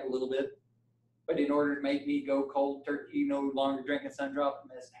cut back a little bit. But in order to make me go cold turkey, no longer drinking sun drop,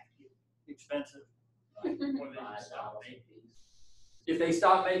 that's expensive. If they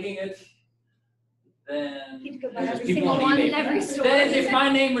stop making it, then You'd go buy There's every people single on one eBay in for every that. store. then if my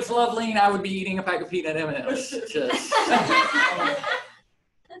name was Loveline, I would be eating a pack of peanut M&Ms. Just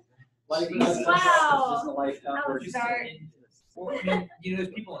like Wow. life That not was works. dark. Well, there's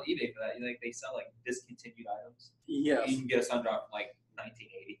people on eBay for that. They sell like discontinued items. Yes. You can get a sun drop from like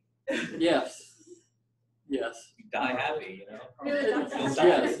 1980. Yes. Yes. You die happy, Really You'll does. die,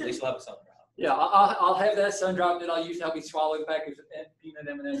 Yes. At least you'll have a sun drop. Yeah, I'll have that sun drop that I'll use to help me swallow the pack of peanut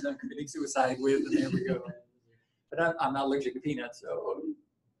M&Ms I'm committing suicide with, and there we go. But I'm not allergic to peanuts, so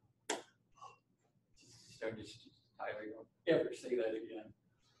Tyler, don't ever say that again.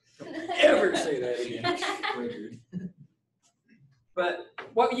 Don't ever say that again. But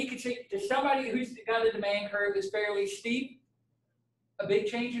what you could say to somebody who's got a demand curve that's fairly steep, a big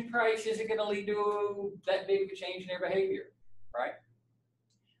change in price isn't going to lead to that big of a change in their behavior, right?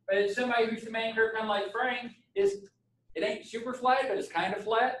 But if somebody whose demand curve, kind of like Frank, it ain't super flat, but it's kind of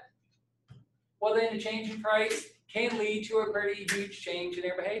flat, well, then the change in price can lead to a pretty huge change in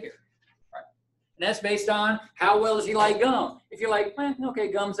their behavior, right? And that's based on how well does he like gum. If you're like, okay,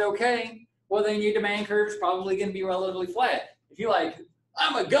 gum's okay, well, then your demand curve is probably going to be relatively flat. If you're like,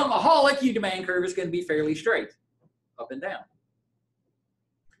 I'm a gumaholic, your demand curve is going to be fairly straight, up and down.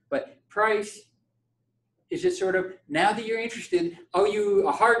 But price is just sort of, now that you're interested, are you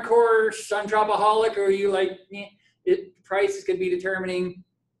a hardcore sun dropaholic, or are you like, price is going to be determining,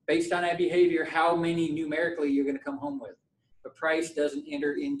 based on that behavior, how many numerically you're going to come home with. But price doesn't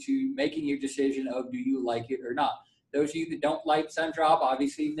enter into making your decision of do you like it or not. Those of you that don't like sun drop,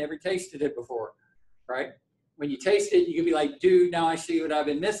 obviously you've never tasted it before, right? When you taste it, you can be like, dude, now I see what I've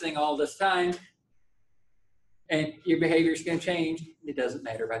been missing all this time. And your behavior is going to change. It doesn't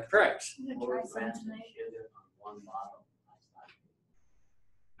matter about the price. I'm gonna try some tonight. One bottle.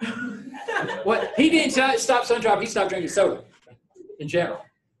 What he didn't stop sun drop, he stopped drinking soda in general.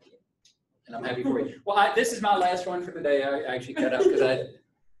 and I'm happy for you. Well, this is my last one for the day. I actually cut out because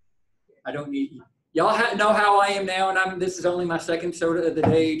I don't need, y'all know how I am now, and this is only my second soda of the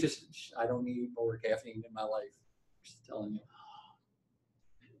day. Just, I don't need more caffeine in my life. Just telling you.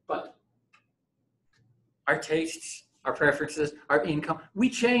 But our tastes, our preferences, our income, we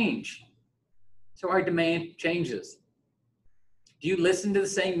change. So our demand changes. Do you listen to the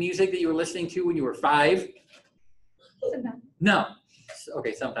same music that you were listening to when you were 5? No.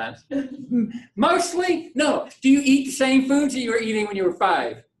 Okay, sometimes. Mostly, no. Do you eat the same foods that you were eating when you were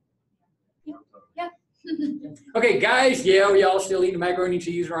 5? Yeah. Okay, guys, yeah, y'all still eating macaroni and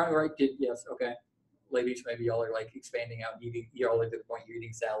cheese, right? Yes, okay. Ladies, maybe y'all are like expanding out and eating, y'all are to the point you're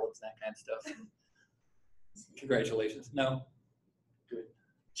eating salads and that kind of stuff. Congratulations. No? Good.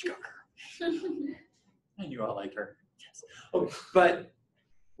 I knew I liked her. Yes. Okay, but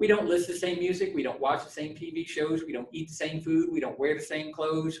we don't listen to the same music. We don't watch the same TV shows. We don't eat the same food. We don't wear the same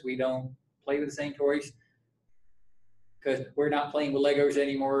clothes. We don't play with the same toys. Because we're not playing with Legos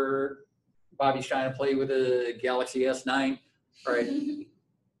anymore. Bobby's trying to play with a Galaxy S9. Right?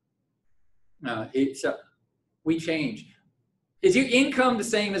 No, so we change. Is your income the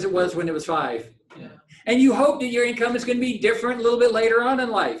same as it was when it was 5? Yeah. And you hope that your income is going to be different a little bit later on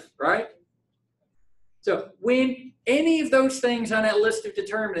in life, right? So when any of those things on that list of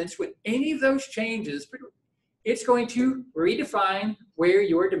determinants, when any of those changes, it's going to redefine where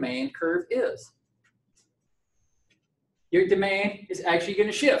your demand curve is. Your demand is actually going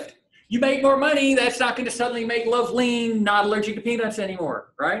to shift. You make more money, that's not going to suddenly make Love Lean not allergic to peanuts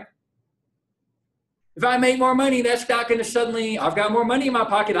anymore, right? If I make more money, that's not going to suddenly, I've got more money in my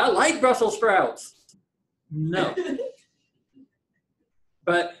pocket, I like Brussels sprouts. No.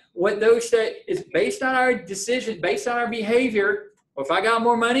 But what those say is based on our decision, based on our behavior. Well, if I got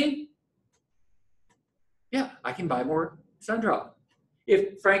more money, yeah, I can buy more Sundrop.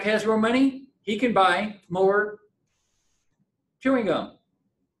 If Frank has more money, he can buy more chewing gum,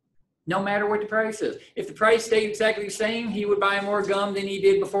 no matter what the price is. If the price stayed exactly the same, he would buy more gum than he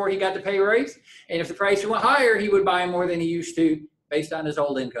did before he got the pay raise. And if the price went higher, he would buy more than he used to based on his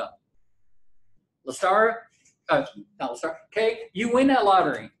old income. Okay, you win that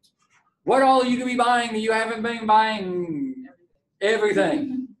lottery. What all are you going to be buying that you haven't been buying?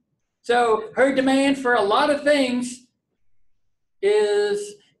 Everything. So her demand for a lot of things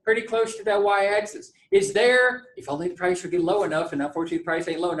is pretty close to that y-axis. Is there, if only the price would get low enough, and unfortunately the price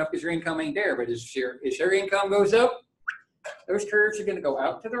ain't low enough because your income ain't there, but as your income goes up, those curves are going to go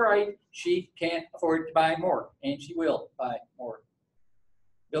out to the right. She can't afford to buy more, and she will buy more.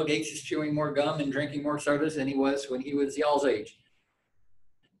 Bill Gates is chewing more gum and drinking more sodas than he was when he was y'all's age.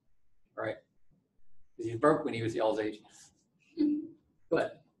 Right? Because he was broke when he was y'all's age.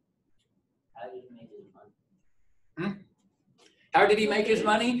 But How did he make his money? how did he make his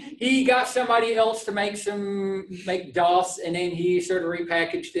money? He got somebody else to make DOS, and then he sort of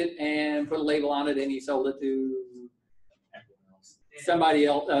repackaged it and put a label on it, and he sold it to somebody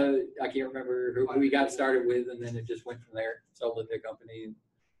else. I can't remember who he got started with, and then it just went from there. Sold it to a company.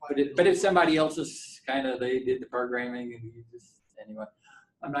 But it's somebody else's kind of, they did the programming, and he just, anyway.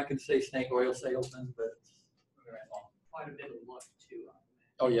 I'm not going to say snake oil salesman, but Quite a bit of luck too.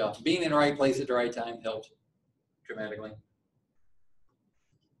 oh yeah, being in the right place at the right time helps dramatically.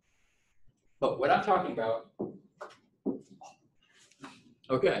 But what I'm talking about,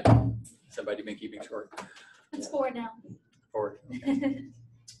 okay, somebody been keeping score. It's 4 now. 4. Okay.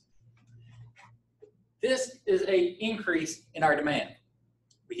 This is an increase in our demand.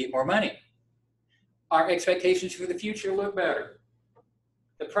 We get more money. Our expectations for the future look better.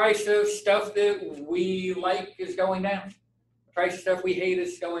 The price of stuff that we like is going down. The price of stuff we hate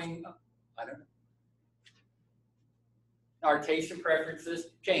is going up. I don't know. Our tastes and preferences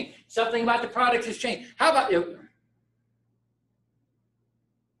change. Something about the products has changed. How about you?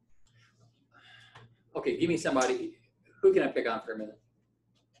 Okay, give me somebody. Who can I pick on for a minute?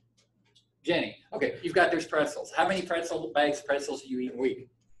 Jenny. Okay, you've got those pretzels. How many bags of pretzels do you eat a week?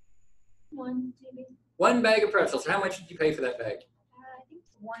 1, maybe. 1 bag of pretzels. How much did you pay for that bag? I think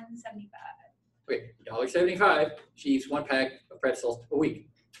 $1.75. Okay, $1.75. She eats 1 pack of pretzels a week.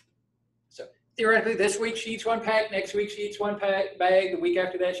 So theoretically, this week she eats 1 pack. Next week she eats 1 bag. The week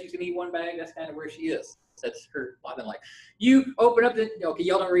after that, she's gonna eat 1 bag. That's kind of where she is. That's her lot in life. You open up okay,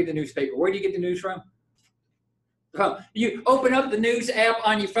 y'all don't read the newspaper. Where do you get the news from? You open up the news app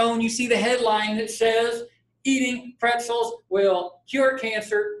on your phone. You see the headline that says, "Eating pretzels will cure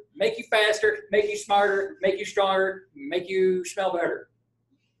cancer, make you faster, make you smarter, make you stronger, make you smell better."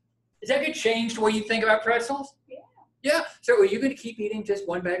 Is that going to change the way you think about pretzels? Yeah. Yeah. So are you going to keep eating just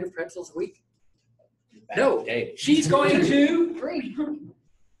 1 bag of pretzels a week? No. She's going to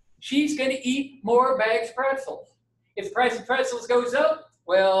she's going to eat more bags of pretzels. If the price of pretzels goes up,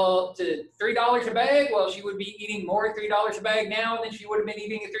 well, to $3 a bag, well, she would be eating more $3 a bag now than she would have been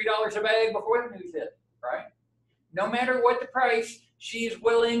eating $3 a bag before the news hit, right? No matter what the price, she is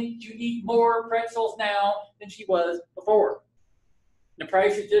willing to eat more pretzels now than she was before. The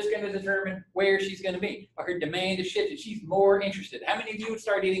price is just going to determine where she's going to be. Her demand is shifted. She's more interested. How many of you would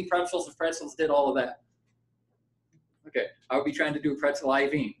start eating pretzels if pretzels did all of that? Okay, I would be trying to do a pretzel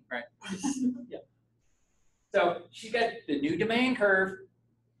IV, right? Yeah. So she's got the new demand curve,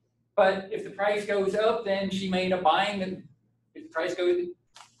 but if the price goes up, then she may end up buying. And if the price goes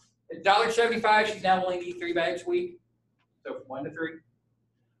 $1.75, she's now willing to eat 3 bags a week, so from 1 to 3.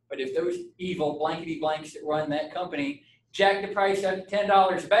 But if those evil blankety blanks that run that company jack the price up to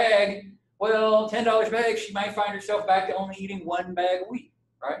 $10 a bag, well, $10 a bag, she might find herself back to only eating 1 bag a week,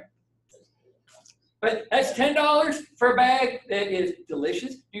 right? But that's $10 for a bag that is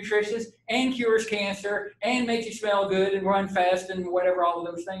delicious, nutritious, and cures cancer, and makes you smell good and run fast and whatever all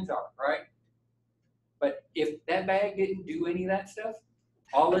of those things are, right? But if that bag didn't do any of that stuff,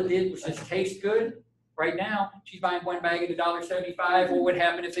 all it did was just taste good. Right now, she's buying 1 bag at $1.75. What would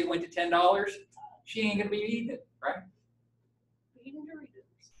happen if they went to $10? She ain't gonna be eating it, right? Eating Doritos.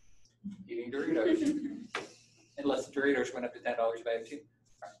 Eating Doritos. Unless the Doritos went up to $10 a bag too.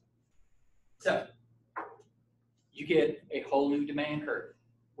 Right. So you get a whole new demand curve.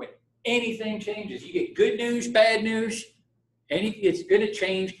 When anything changes, you get good news, bad news, it's gonna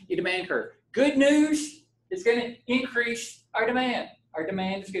change your demand curve. Good news, it's gonna increase our demand. Our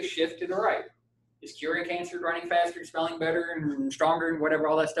demand is gonna shift to the right. Is curing cancer, running faster, smelling better, and stronger, and whatever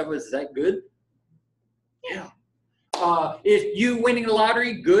all that stuff is that good? Yeah. Is you winning the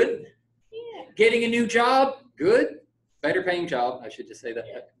lottery good? Yeah. Getting a new job? Good. Better paying job, I should just say that.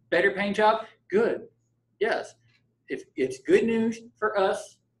 Yeah. Better paying job? Good. Yes. If it's good news for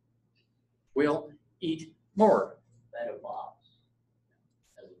us, we'll eat more. Better box.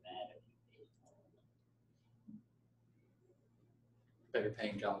 Doesn't matter. Better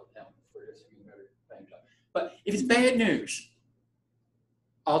paying job now. Better paying job. But if it's bad news,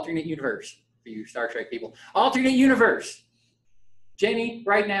 alternate universe for you Star Trek people. Alternate universe. Jenny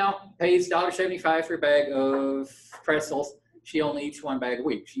right now pays $1.75 for a bag of pretzels. She only eats 1 bag a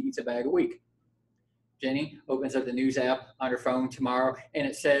week. She eats a bag a week. Jenny opens up the news app on her phone tomorrow and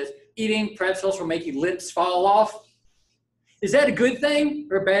it says, eating pretzels will make your lips fall off. Is that a good thing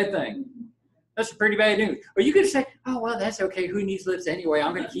or a bad thing? That's pretty bad news. Or you could say, oh, well, that's okay. Who needs lips anyway?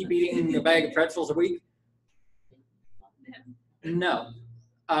 I'm going to keep eating a bag of pretzels a week. No,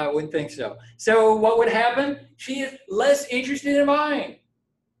 I wouldn't think so. So what would happen? She is less interested in buying,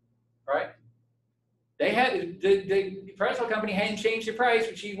 right? They had the pretzel company hadn't changed the price,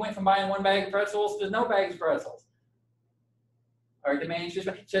 but she went from buying 1 bag of pretzels to no bags of pretzels. Our demand's just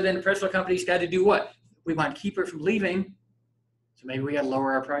so then the pretzel company's got to do what? We want to keep her from leaving, so maybe we got to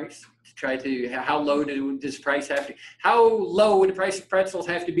lower our price to try to. How low does price have to? How low would the price of pretzels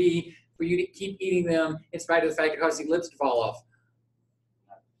have to be for you to keep eating them in spite of the fact it causes your lips to fall off?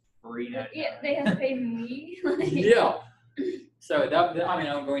 Yeah, they have to pay me. Yeah. So that, I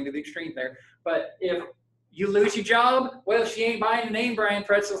mean, I'm going to the extreme there. But if you lose your job, well, she ain't buying the name brand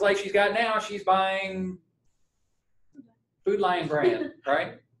pretzels like she's got now. She's buying Food Lion brand,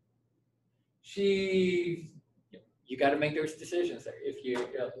 right? You got to make those decisions there. If you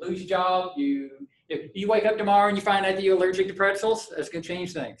lose your job, if you wake up tomorrow and you find out that you're allergic to pretzels, that's going to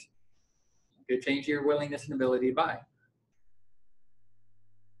change things. It's going to change your willingness and ability to buy.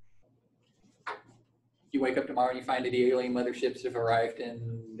 You wake up tomorrow and you find that the alien motherships have arrived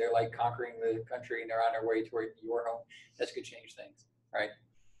and they're like conquering the country and they're on their way toward your home. That's going to change things, right?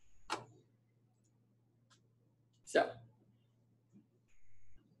 So,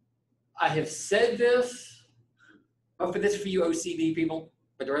 I have said this, but for this for you OCD people,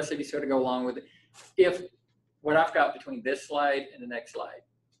 but the rest of you sort of go along with it. If what I've got between this slide and the next slide,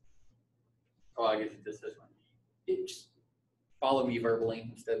 oh, I guess it's this one. Just follow me verbally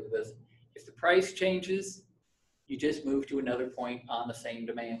instead of this. If the price changes, you just move to another point on the same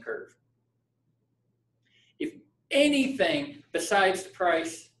demand curve. If anything besides the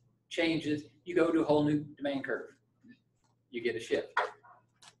price changes, you go to a whole new demand curve. You get a shift.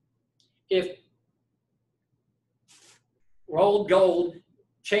 If rolled gold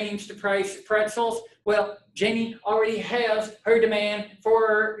changed the price of pretzels, well, Jenny already has her demand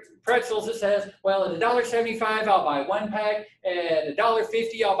for pretzels. It says, well, at $1.75, I'll buy 1 pack. At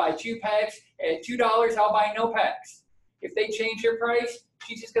 $1.50, I'll buy 2 packs. At $2, I'll buy no packs. If they change their price,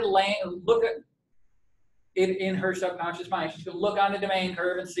 she's just going to look at it in her subconscious mind. She's going to look on the demand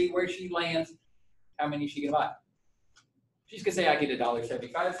curve and see where she lands, how many she's going to buy. She's gonna say, I get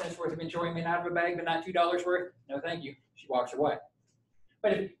 $1.75 worth of enjoyment out of a bag, but not $2 worth. No, thank you. She walks away.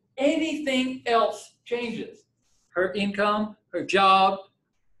 But if anything else changes, her income, her job,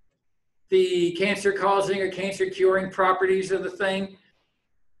 the cancer causing or cancer curing properties of the thing,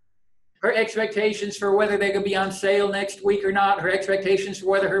 her expectations for whether they could be on sale next week or not, her expectations for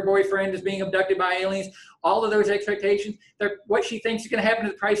whether her boyfriend is being abducted by aliens, all of those expectations, what she thinks is going to happen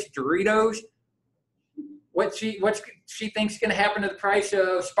to the price of Doritos, what she thinks is going to happen to the price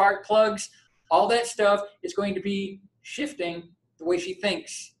of spark plugs, all that stuff is going to be shifting the way she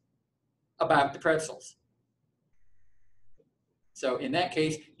thinks about the pretzels. So in that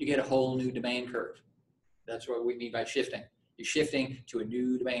case, you get a whole new demand curve. That's what we mean by shifting. You're shifting to a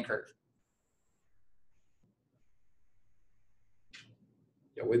new demand curve.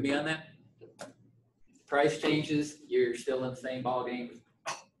 You with me on that? If the price changes, you're still in the same ballgame.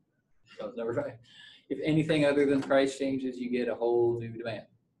 So it's never right. If anything other than price changes, you get a whole new demand.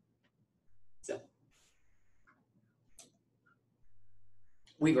 So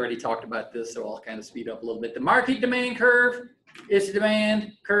we've already talked about this, so I'll kind of speed up a little bit. The market demand curve is the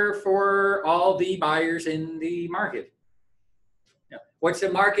demand curve for all the buyers in the market. Now, what's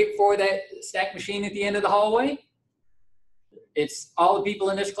the market for that snack machine at the end of the hallway? It's all the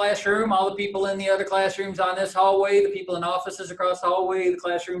people in this classroom, all the people in the other classrooms on this hallway, the people in offices across the hallway, the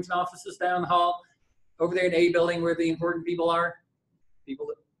classrooms and offices down the hall, over there in A building where the important people are, people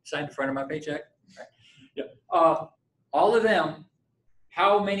that signed in front of my paycheck. Right. Yeah. All of them,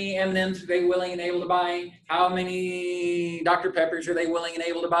 how many M&Ms are they willing and able to buy? How many Dr. Peppers are they willing and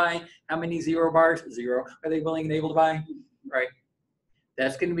able to buy? How many Zero bars? 0 are they willing and able to buy? Right.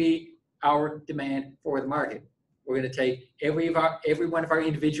 That's going to be our demand for the market. We're going to take every one of our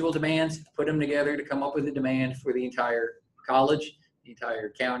individual demands, put them together to come up with a demand for the entire college, the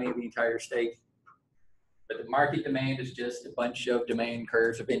entire county, the entire state. But the market demand is just a bunch of demand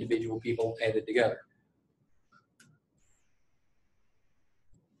curves of individual people added together.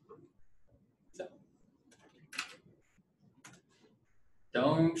 So,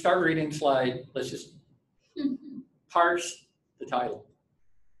 don't start reading the slide. Let's just parse the title.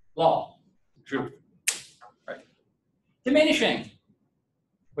 Law, truth. Diminishing.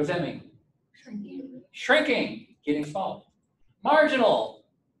 What does that mean? Shrinking, getting smaller. Marginal.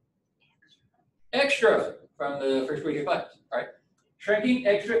 Extra from the first week of class, right? Shrinking,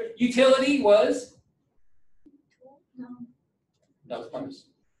 extra. Utility was? No.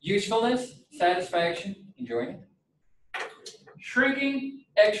 Usefulness, satisfaction, enjoyment. Shrinking,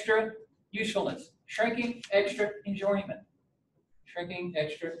 extra, usefulness. Shrinking, extra, enjoyment. Shrinking,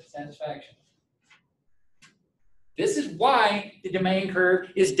 extra, satisfaction. This is why the demand curve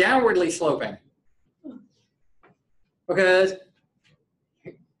is downwardly sloping. Because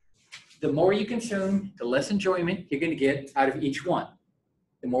the more you consume, the less enjoyment you're going to get out of each one.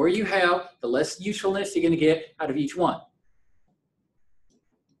 The more you have, the less usefulness you're going to get out of each one.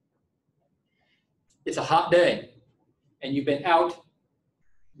 It's a hot day, and you've been out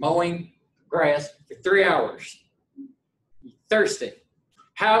mowing grass for 3 hours. You're thirsty.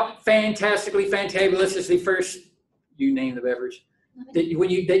 How fantastically fantabulous is the first, you name the beverage, that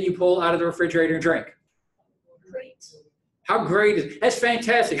you pull out of the refrigerator and drink? Great. How great is it? That's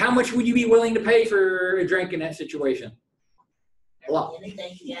fantastic. How much would you be willing to pay for a drink in that situation? A lot.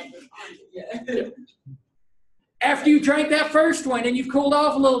 Anything you got in your pocket. Yeah. After you drank that first one and you've cooled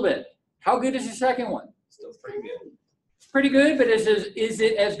off a little bit, how good is the second one? Still pretty good. It's pretty good, but is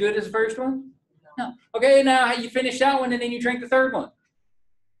it as good as the first one? No. Okay, now you finish that one and then you drink the third one.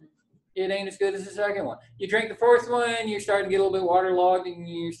 It ain't as good as the second one. You drink the fourth one, you're starting to get a little bit waterlogged and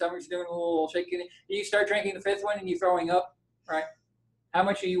your stomach's doing a little shaking. You start drinking the fifth one and you're throwing up, right? How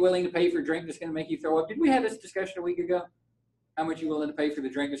much are you willing to pay for a drink that's going to make you throw up? Did we have this discussion a week ago? How much are you willing to pay for the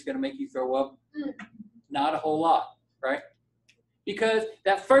drink that's going to make you throw up? Not a whole lot, right? Because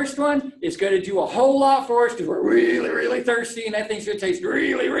that first one is going to do a whole lot for us because we're really, really thirsty and that thing's going to taste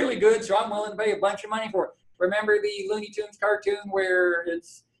really, really good, so I'm willing to pay a bunch of money for it. Remember the Looney Tunes cartoon where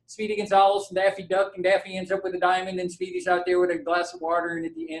it's Speedy Gonzales and Daffy Duck, and Daffy ends up with a diamond, and Speedy's out there with a glass of water, and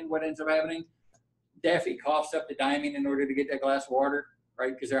at the end, what ends up happening? Daffy coughs up the diamond in order to get that glass of water,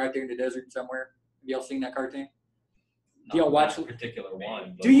 right? Because they're out there in the desert somewhere. Have y'all seen that cartoon? Do y'all watch a particular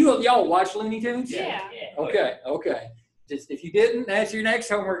one? Do y'all watch Looney Tunes? Yeah. Okay. Just if you didn't, that's your next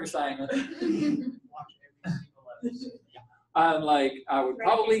homework assignment. Watch every single episode. I would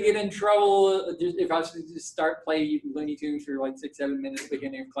probably get in trouble if I was to just start playing Looney Tunes for like 6-7 minutes at the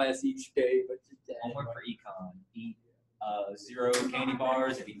beginning of class each day. But Homework for econ. Eat 0 candy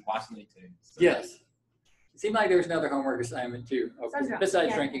bars and eat watch Looney Tunes. yes, it seemed like there was another homework assignment too. Sun drop, Besides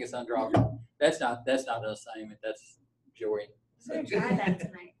yeah. drinking a sun drop, that's not an assignment. That's enjoy. I'm gonna try that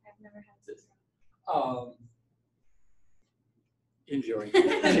tonight. I've never had this. Enjoy.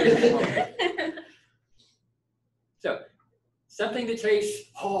 So, something that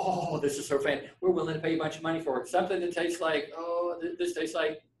tastes, oh, this is so fancy. We're willing to pay a bunch of money for it. Something that tastes like, oh, this tastes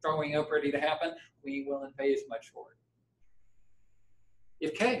like throwing up ready to happen. We ain't willing to pay as much for it.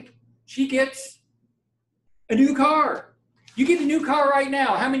 If Kay, she gets a new car. You get a new car right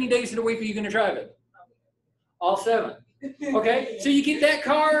now. How many days of the week are you going to drive it? All 7. Okay, so you get that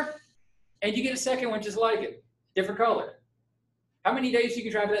car, and you get a second one just like it, different color. How many days you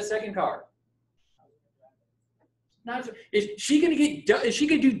can drive that second car? Is she going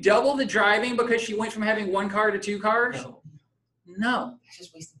to do double the driving because she went from having 1 car to 2 cars? No. That's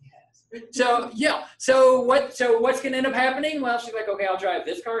just wasting gas. So yeah. So what's going to end up happening? Well, she's like, okay, I'll drive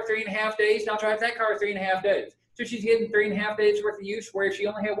this car 3.5 days, and I'll drive that car 3.5 days. So she's getting 3.5 days worth of use, where if she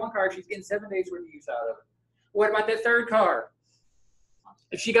only had 1 car, she's getting 7 days worth of use out of it. What about that third car?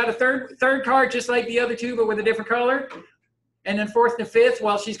 If she got a third car just like the other 2, but with a different color, and then 4th and 5th,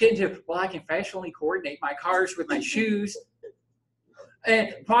 well, she's getting to, well, I can fashionably coordinate my cars with my shoes.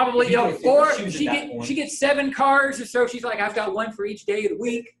 And probably, or she gets 7 cars, or so she's like, I've got 1 for each day of the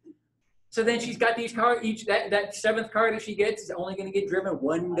week. So then she's got these cars, that 7th car that she gets is only going to get driven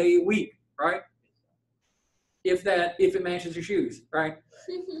 1 day a week, right? If it matches her shoes, right?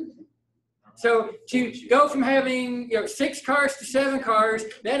 So to go from having 6 cars to 7 cars,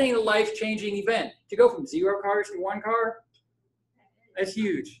 that ain't a life-changing event. To go from 0 cars to 1 car, that's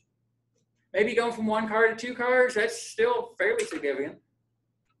huge. Maybe going from 1 car to 2 cars, that's still fairly significant.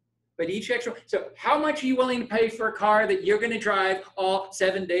 But each extra, so how much are you willing to pay for a car that you're going to drive all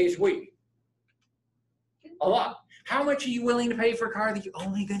 7 days a week? A lot. How much are you willing to pay for a car that you're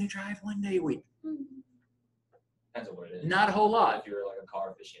only going to drive 1 day a week? Depends on what it is. Not a whole lot. If you're like a car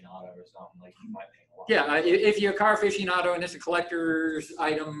aficionado or something, like you might pay a lot. Yeah, if you're a car aficionado and it's a collector's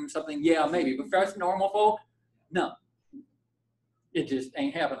item, something, yeah, maybe. But for us normal folk, no. It just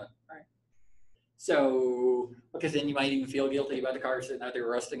ain't happening, right? So, because then you might even feel guilty about the cars sitting out there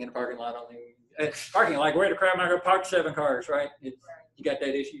rusting in the parking lot. Parking lot, where the crap am I going to park 7 cars, right? You got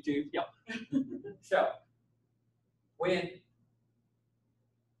that issue too? Yeah. So,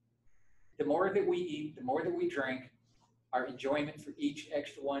 the more that we eat, the more that we drink, our enjoyment for each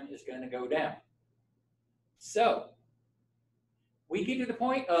extra one is going to go down. So, we get to the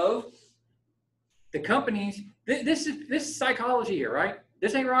point of the companies, this is psychology here, right?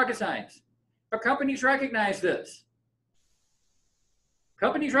 This ain't rocket science. But companies recognize this.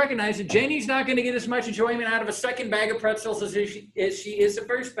 Companies recognize that Jenny's not going to get as much enjoyment out of a second bag of pretzels as she is the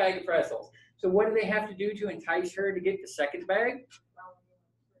first bag of pretzels. So what do they have to do to entice her to get the second bag?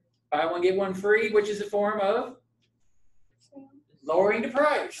 Buy 1, get 1 free, which is a form of lowering the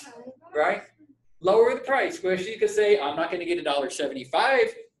price, right? Lower the price, where she could say, I'm not going to get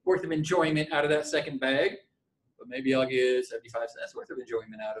 $1.75 worth of enjoyment out of that second bag, but maybe I'll get 75 cents worth of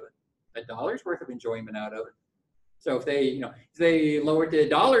enjoyment out of it, $1 worth of enjoyment out of it. So if they lowered the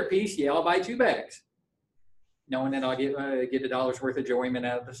 $1 piece, yeah, I'll buy 2 bags, knowing that I'll get $1 worth of enjoyment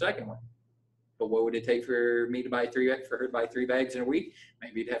out of the second one. But what would it take for me to buy 3 bags in a week?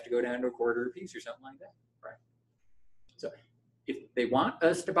 Maybe it'd have to go down to a quarter a piece or something like that, right? So if they want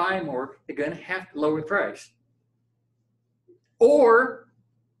us to buy more, they're going to have to lower the price. Or,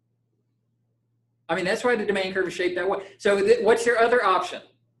 I mean, that's why the demand curve is shaped that way. So what's their other option?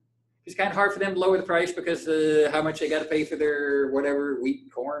 It's kind of hard for them to lower the price because how much they got to pay for their whatever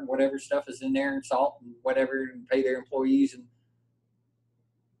wheat, corn, whatever stuff is in there, and salt and whatever, and pay their employees. And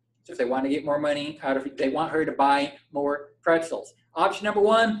so if they want to get more money out of it, they want her to buy more pretzels. Option number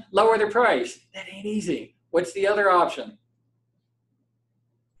 1, lower the price. That ain't easy. What's the other option?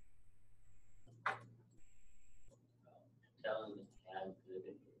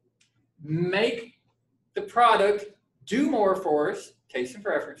 Make the product do more for us, taste and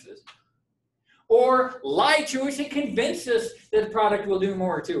preferences, or lie to us and convince us that the product will do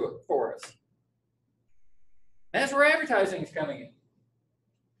more for us. That's where advertising is coming in.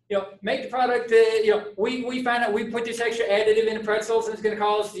 Make the product, we find out we put this extra additive in the pretzels and it's going to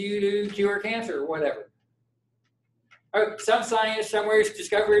cause you to cure cancer or whatever. Or some scientist somewhere has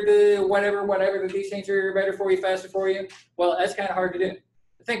discovered whatever, that these things are better for you, faster for you. Well, that's kind of hard to do.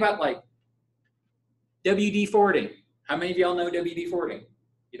 Think about like WD-40. How many of y'all know WD-40?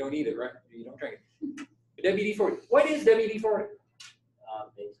 You don't eat it, right? You don't drink it. WD-40. What is WD-40?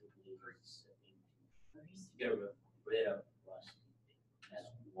 Basically, get rid of rust. That's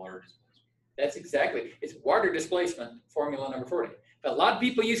water displacement. That's exactly. It's water displacement, formula number 40. But a lot of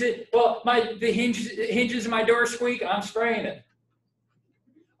people use it. Well, the hinges of my door squeak. I'm spraying it.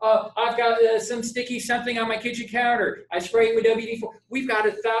 I've got some sticky something on my kitchen counter. I spray it with WD-40. We've got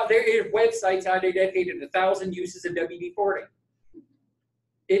there are websites out there dedicated to 1,000 uses of WD-40.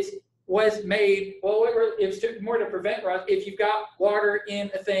 It was made, well, it was more to prevent rust. If you've got water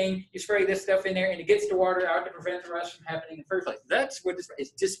in a thing, you spray this stuff in there and it gets the water out to prevent the rust from happening in the first place. That's what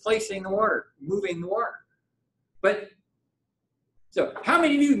it's displacing the water, moving the water. But, so how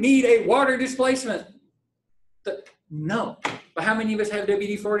many of you need a water displacement? No. But how many of us have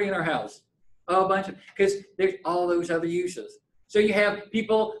WD-40 in our house? A bunch of, because there's all those other uses. So you have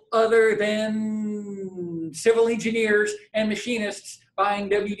people other than civil engineers and machinists buying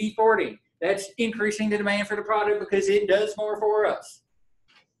WD-40. That's increasing the demand for the product because it does more for us.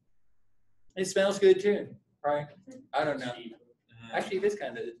 It smells good too, right? I don't know. Actually, this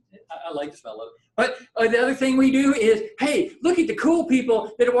kind of, I like the smell of it. But the other thing we do is, hey, look at the cool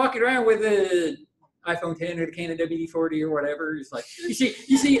people that are walking around with a iPhone 10 or the can of WD-40 or whatever. It's like, you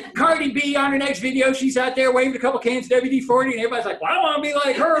see Cardi B on her next video, she's out there waving a couple cans of WD-40 and everybody's like, well, I want to be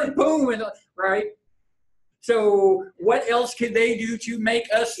like her, and boom, and right? So what else could they do to make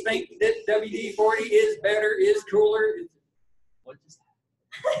us think that WD-40 is better, is cooler? What is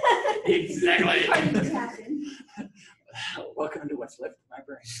that? Exactly. Welcome to what's left of my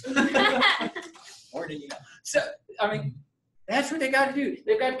brain. More than you know. So, I mean, that's what they got to do.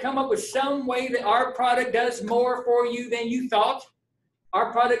 They've got to come up with some way that our product does more for you than you thought.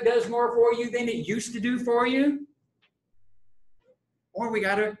 Our product does more for you than it used to do for you. Or we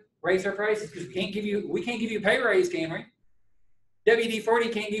got to raise our prices because we can't give you a pay raise, can we?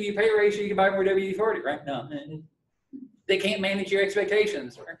 WD-40 can't give you a pay raise so you can buy more WD-40, right? No. They can't manage your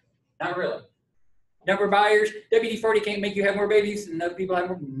expectations. Not really. Number of buyers, WD-40 can't make you have more babies and other people have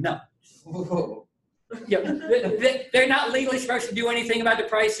more. No. Whoa. Yeah, they're not legally supposed to do anything about the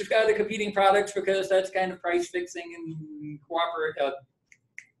price of other competing products because that's kind of price fixing and cooperative.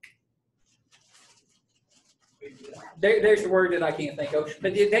 There's the word that I can't think of,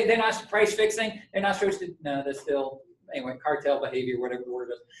 but they're not price fixing. They're not supposed to. No, that's still anyway cartel behavior, whatever the word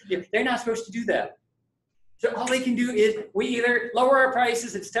is. Yeah, they're not supposed to do that. So all they can do is we either lower our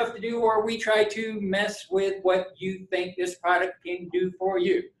prices, it's tough to do, or we try to mess with what you think this product can do for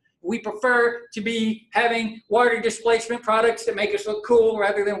you. We prefer to be having water displacement products that make us look cool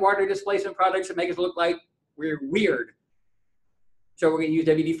rather than water displacement products that make us look like we're weird. So we're going to use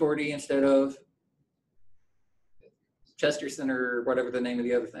WD-40 instead of Chesterton or whatever the name of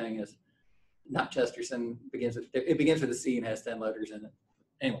the other thing is. Not Chesterton, it begins with a C and has 10 letters in it.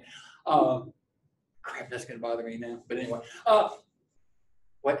 Anyway, crap, that's going to bother me now. But anyway,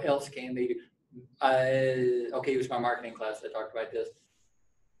 what else can they do? Okay, it was my marketing class that talked about this.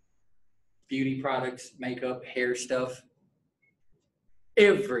 Beauty products, makeup, hair stuff.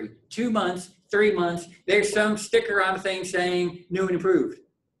 Every 2 months, 3 months, there's some sticker on a thing saying new and improved.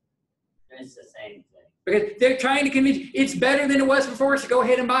 It's the same thing. Because they're trying to convince you it's better than it was before, so go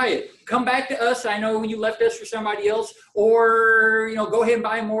ahead and buy it. Come back to us. I know you left us for somebody else, or go ahead and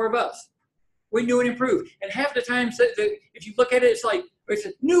buy more of us. We new and improved. And half the time, if you look at it, it's like it's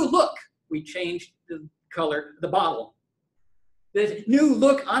a new look. We changed the color, the bottle. There's new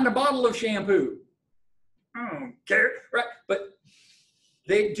look on the bottle of shampoo. I don't care, right? But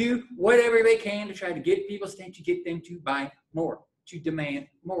they do whatever they can to try to get people's attention, to get them to buy more, to demand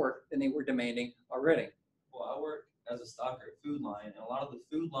more than they were demanding already. Well, I work as a stocker at Food Lion, and a lot of the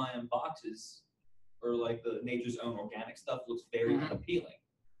Food Lion boxes, or like the Nature's Own organic stuff, looks very appealing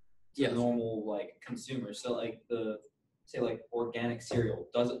to normal consumers. So like say organic cereal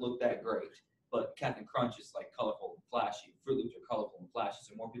doesn't look that great. But Captain Crunch is colorful and flashy. Fruit Loops are colorful and flashy,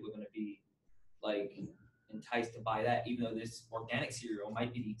 so more people are going to be enticed to buy that, even though this organic cereal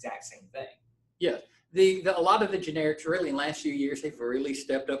might be the exact same thing. Yeah, a lot of the generics really in the last few years they've really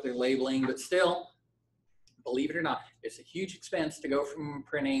stepped up their labeling, but still, believe it or not, it's a huge expense to go from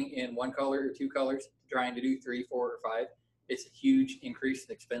printing in one color or two colors to trying to do 3, 4, or 5. It's a huge increase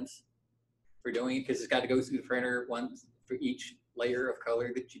in expense for doing it because it's got to go through the printer once for each layer of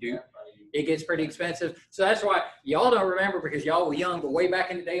color that you do. It gets pretty expensive. So that's why y'all don't remember because y'all were young, but way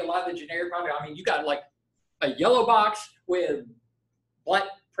back in the day, a lot of the generic products, I mean, you got a yellow box with black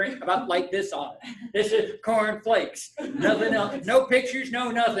print about like this on it. This is corn flakes. Nothing else. No pictures,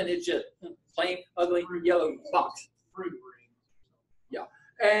 no nothing. It's just plain, ugly yellow box. Yeah.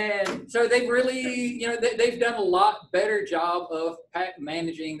 And so they've really, they've done a lot better job of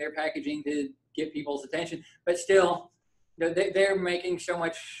managing their packaging to get people's attention, but still, they're making so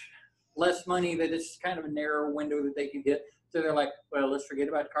much less money that it's kind of a narrow window that they can get. So they're like, well, let's forget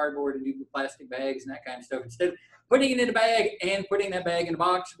about cardboard and do the plastic bags and that kind of stuff. Instead of putting it in a bag and putting that bag in a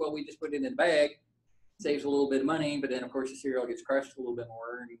box, well, we just put it in a bag. saves a little bit of money, but then of course the cereal gets crushed a little bit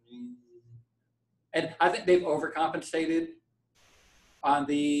more. And I think they've overcompensated on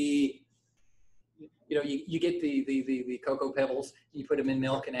the, you get the cocoa pebbles, you put them in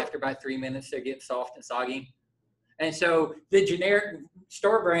milk, and after about 3 minutes, they get soft and soggy. And so the generic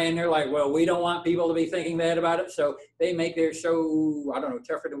store brand, they're like, well, we don't want people to be thinking that about it. So they make theirs so, I don't know,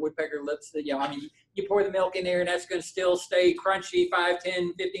 tougher than woodpecker lips. That, I mean, you pour the milk in there and that's going to still stay crunchy 5,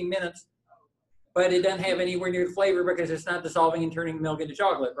 10, 15 minutes. But it doesn't have anywhere near the flavor because it's not dissolving and turning the milk into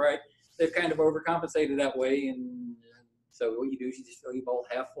chocolate, right? They've kind of overcompensated that way. And so what you do is you just fill your bowl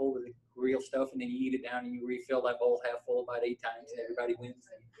half full with the real stuff, and then you eat it down and you refill that bowl half full about 8 times, and everybody wins.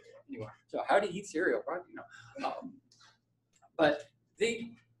 Anyway, so how do you eat cereal? Probably, but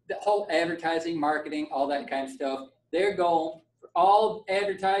the whole advertising, marketing, all that kind of stuff, their goal for all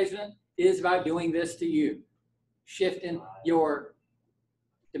advertisement is about doing this to you, shifting your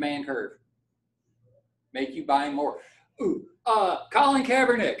demand curve, make you buy more. Ooh, Colin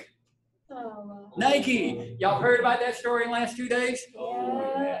Kaepernick, Nike. Y'all heard about that story in the last 2 days?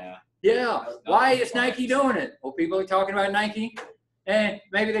 Yeah. Yeah. Why is Nike doing it? Well, people are talking about Nike. And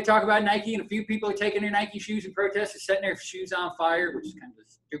maybe they talk about Nike, and a few people are taking their Nike shoes in protest and setting their shoes on fire, which is kind of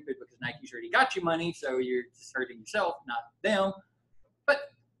stupid because Nike's already got you money, so you're just hurting yourself, not them. But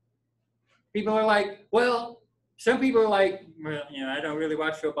people are like, well, some people are like, well, I don't really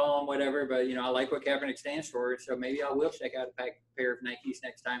watch football and whatever, but, I like what Kaepernick stands for, so maybe I will check out a pair of Nikes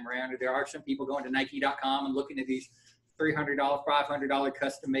next time around. Or there are some people going to Nike.com and looking at these $300, $500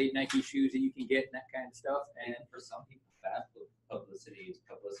 custom-made Nike shoes that you can get and that kind of stuff. And for some people, that publicity is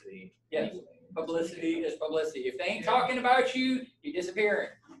publicity. Yes, anyway. publicity is publicity. If they ain't talking about you, you're disappearing.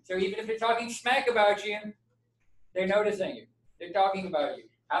 So even if they're talking smack about you, they're noticing you. They're talking about you.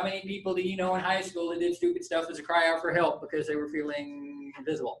 How many people do you know in high school that did stupid stuff as a cry out for help because they were feeling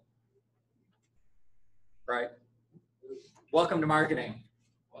invisible? Right? Welcome to marketing.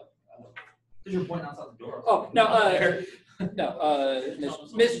 There's your point outside the door. Oh, no,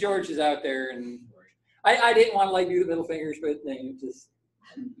 Miss George is out there, and I didn't want to do the middle fingers, but anyway,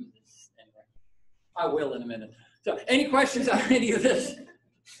 I will in a minute. So any questions on any of this?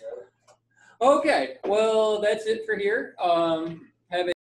 Okay, well, that's it for here.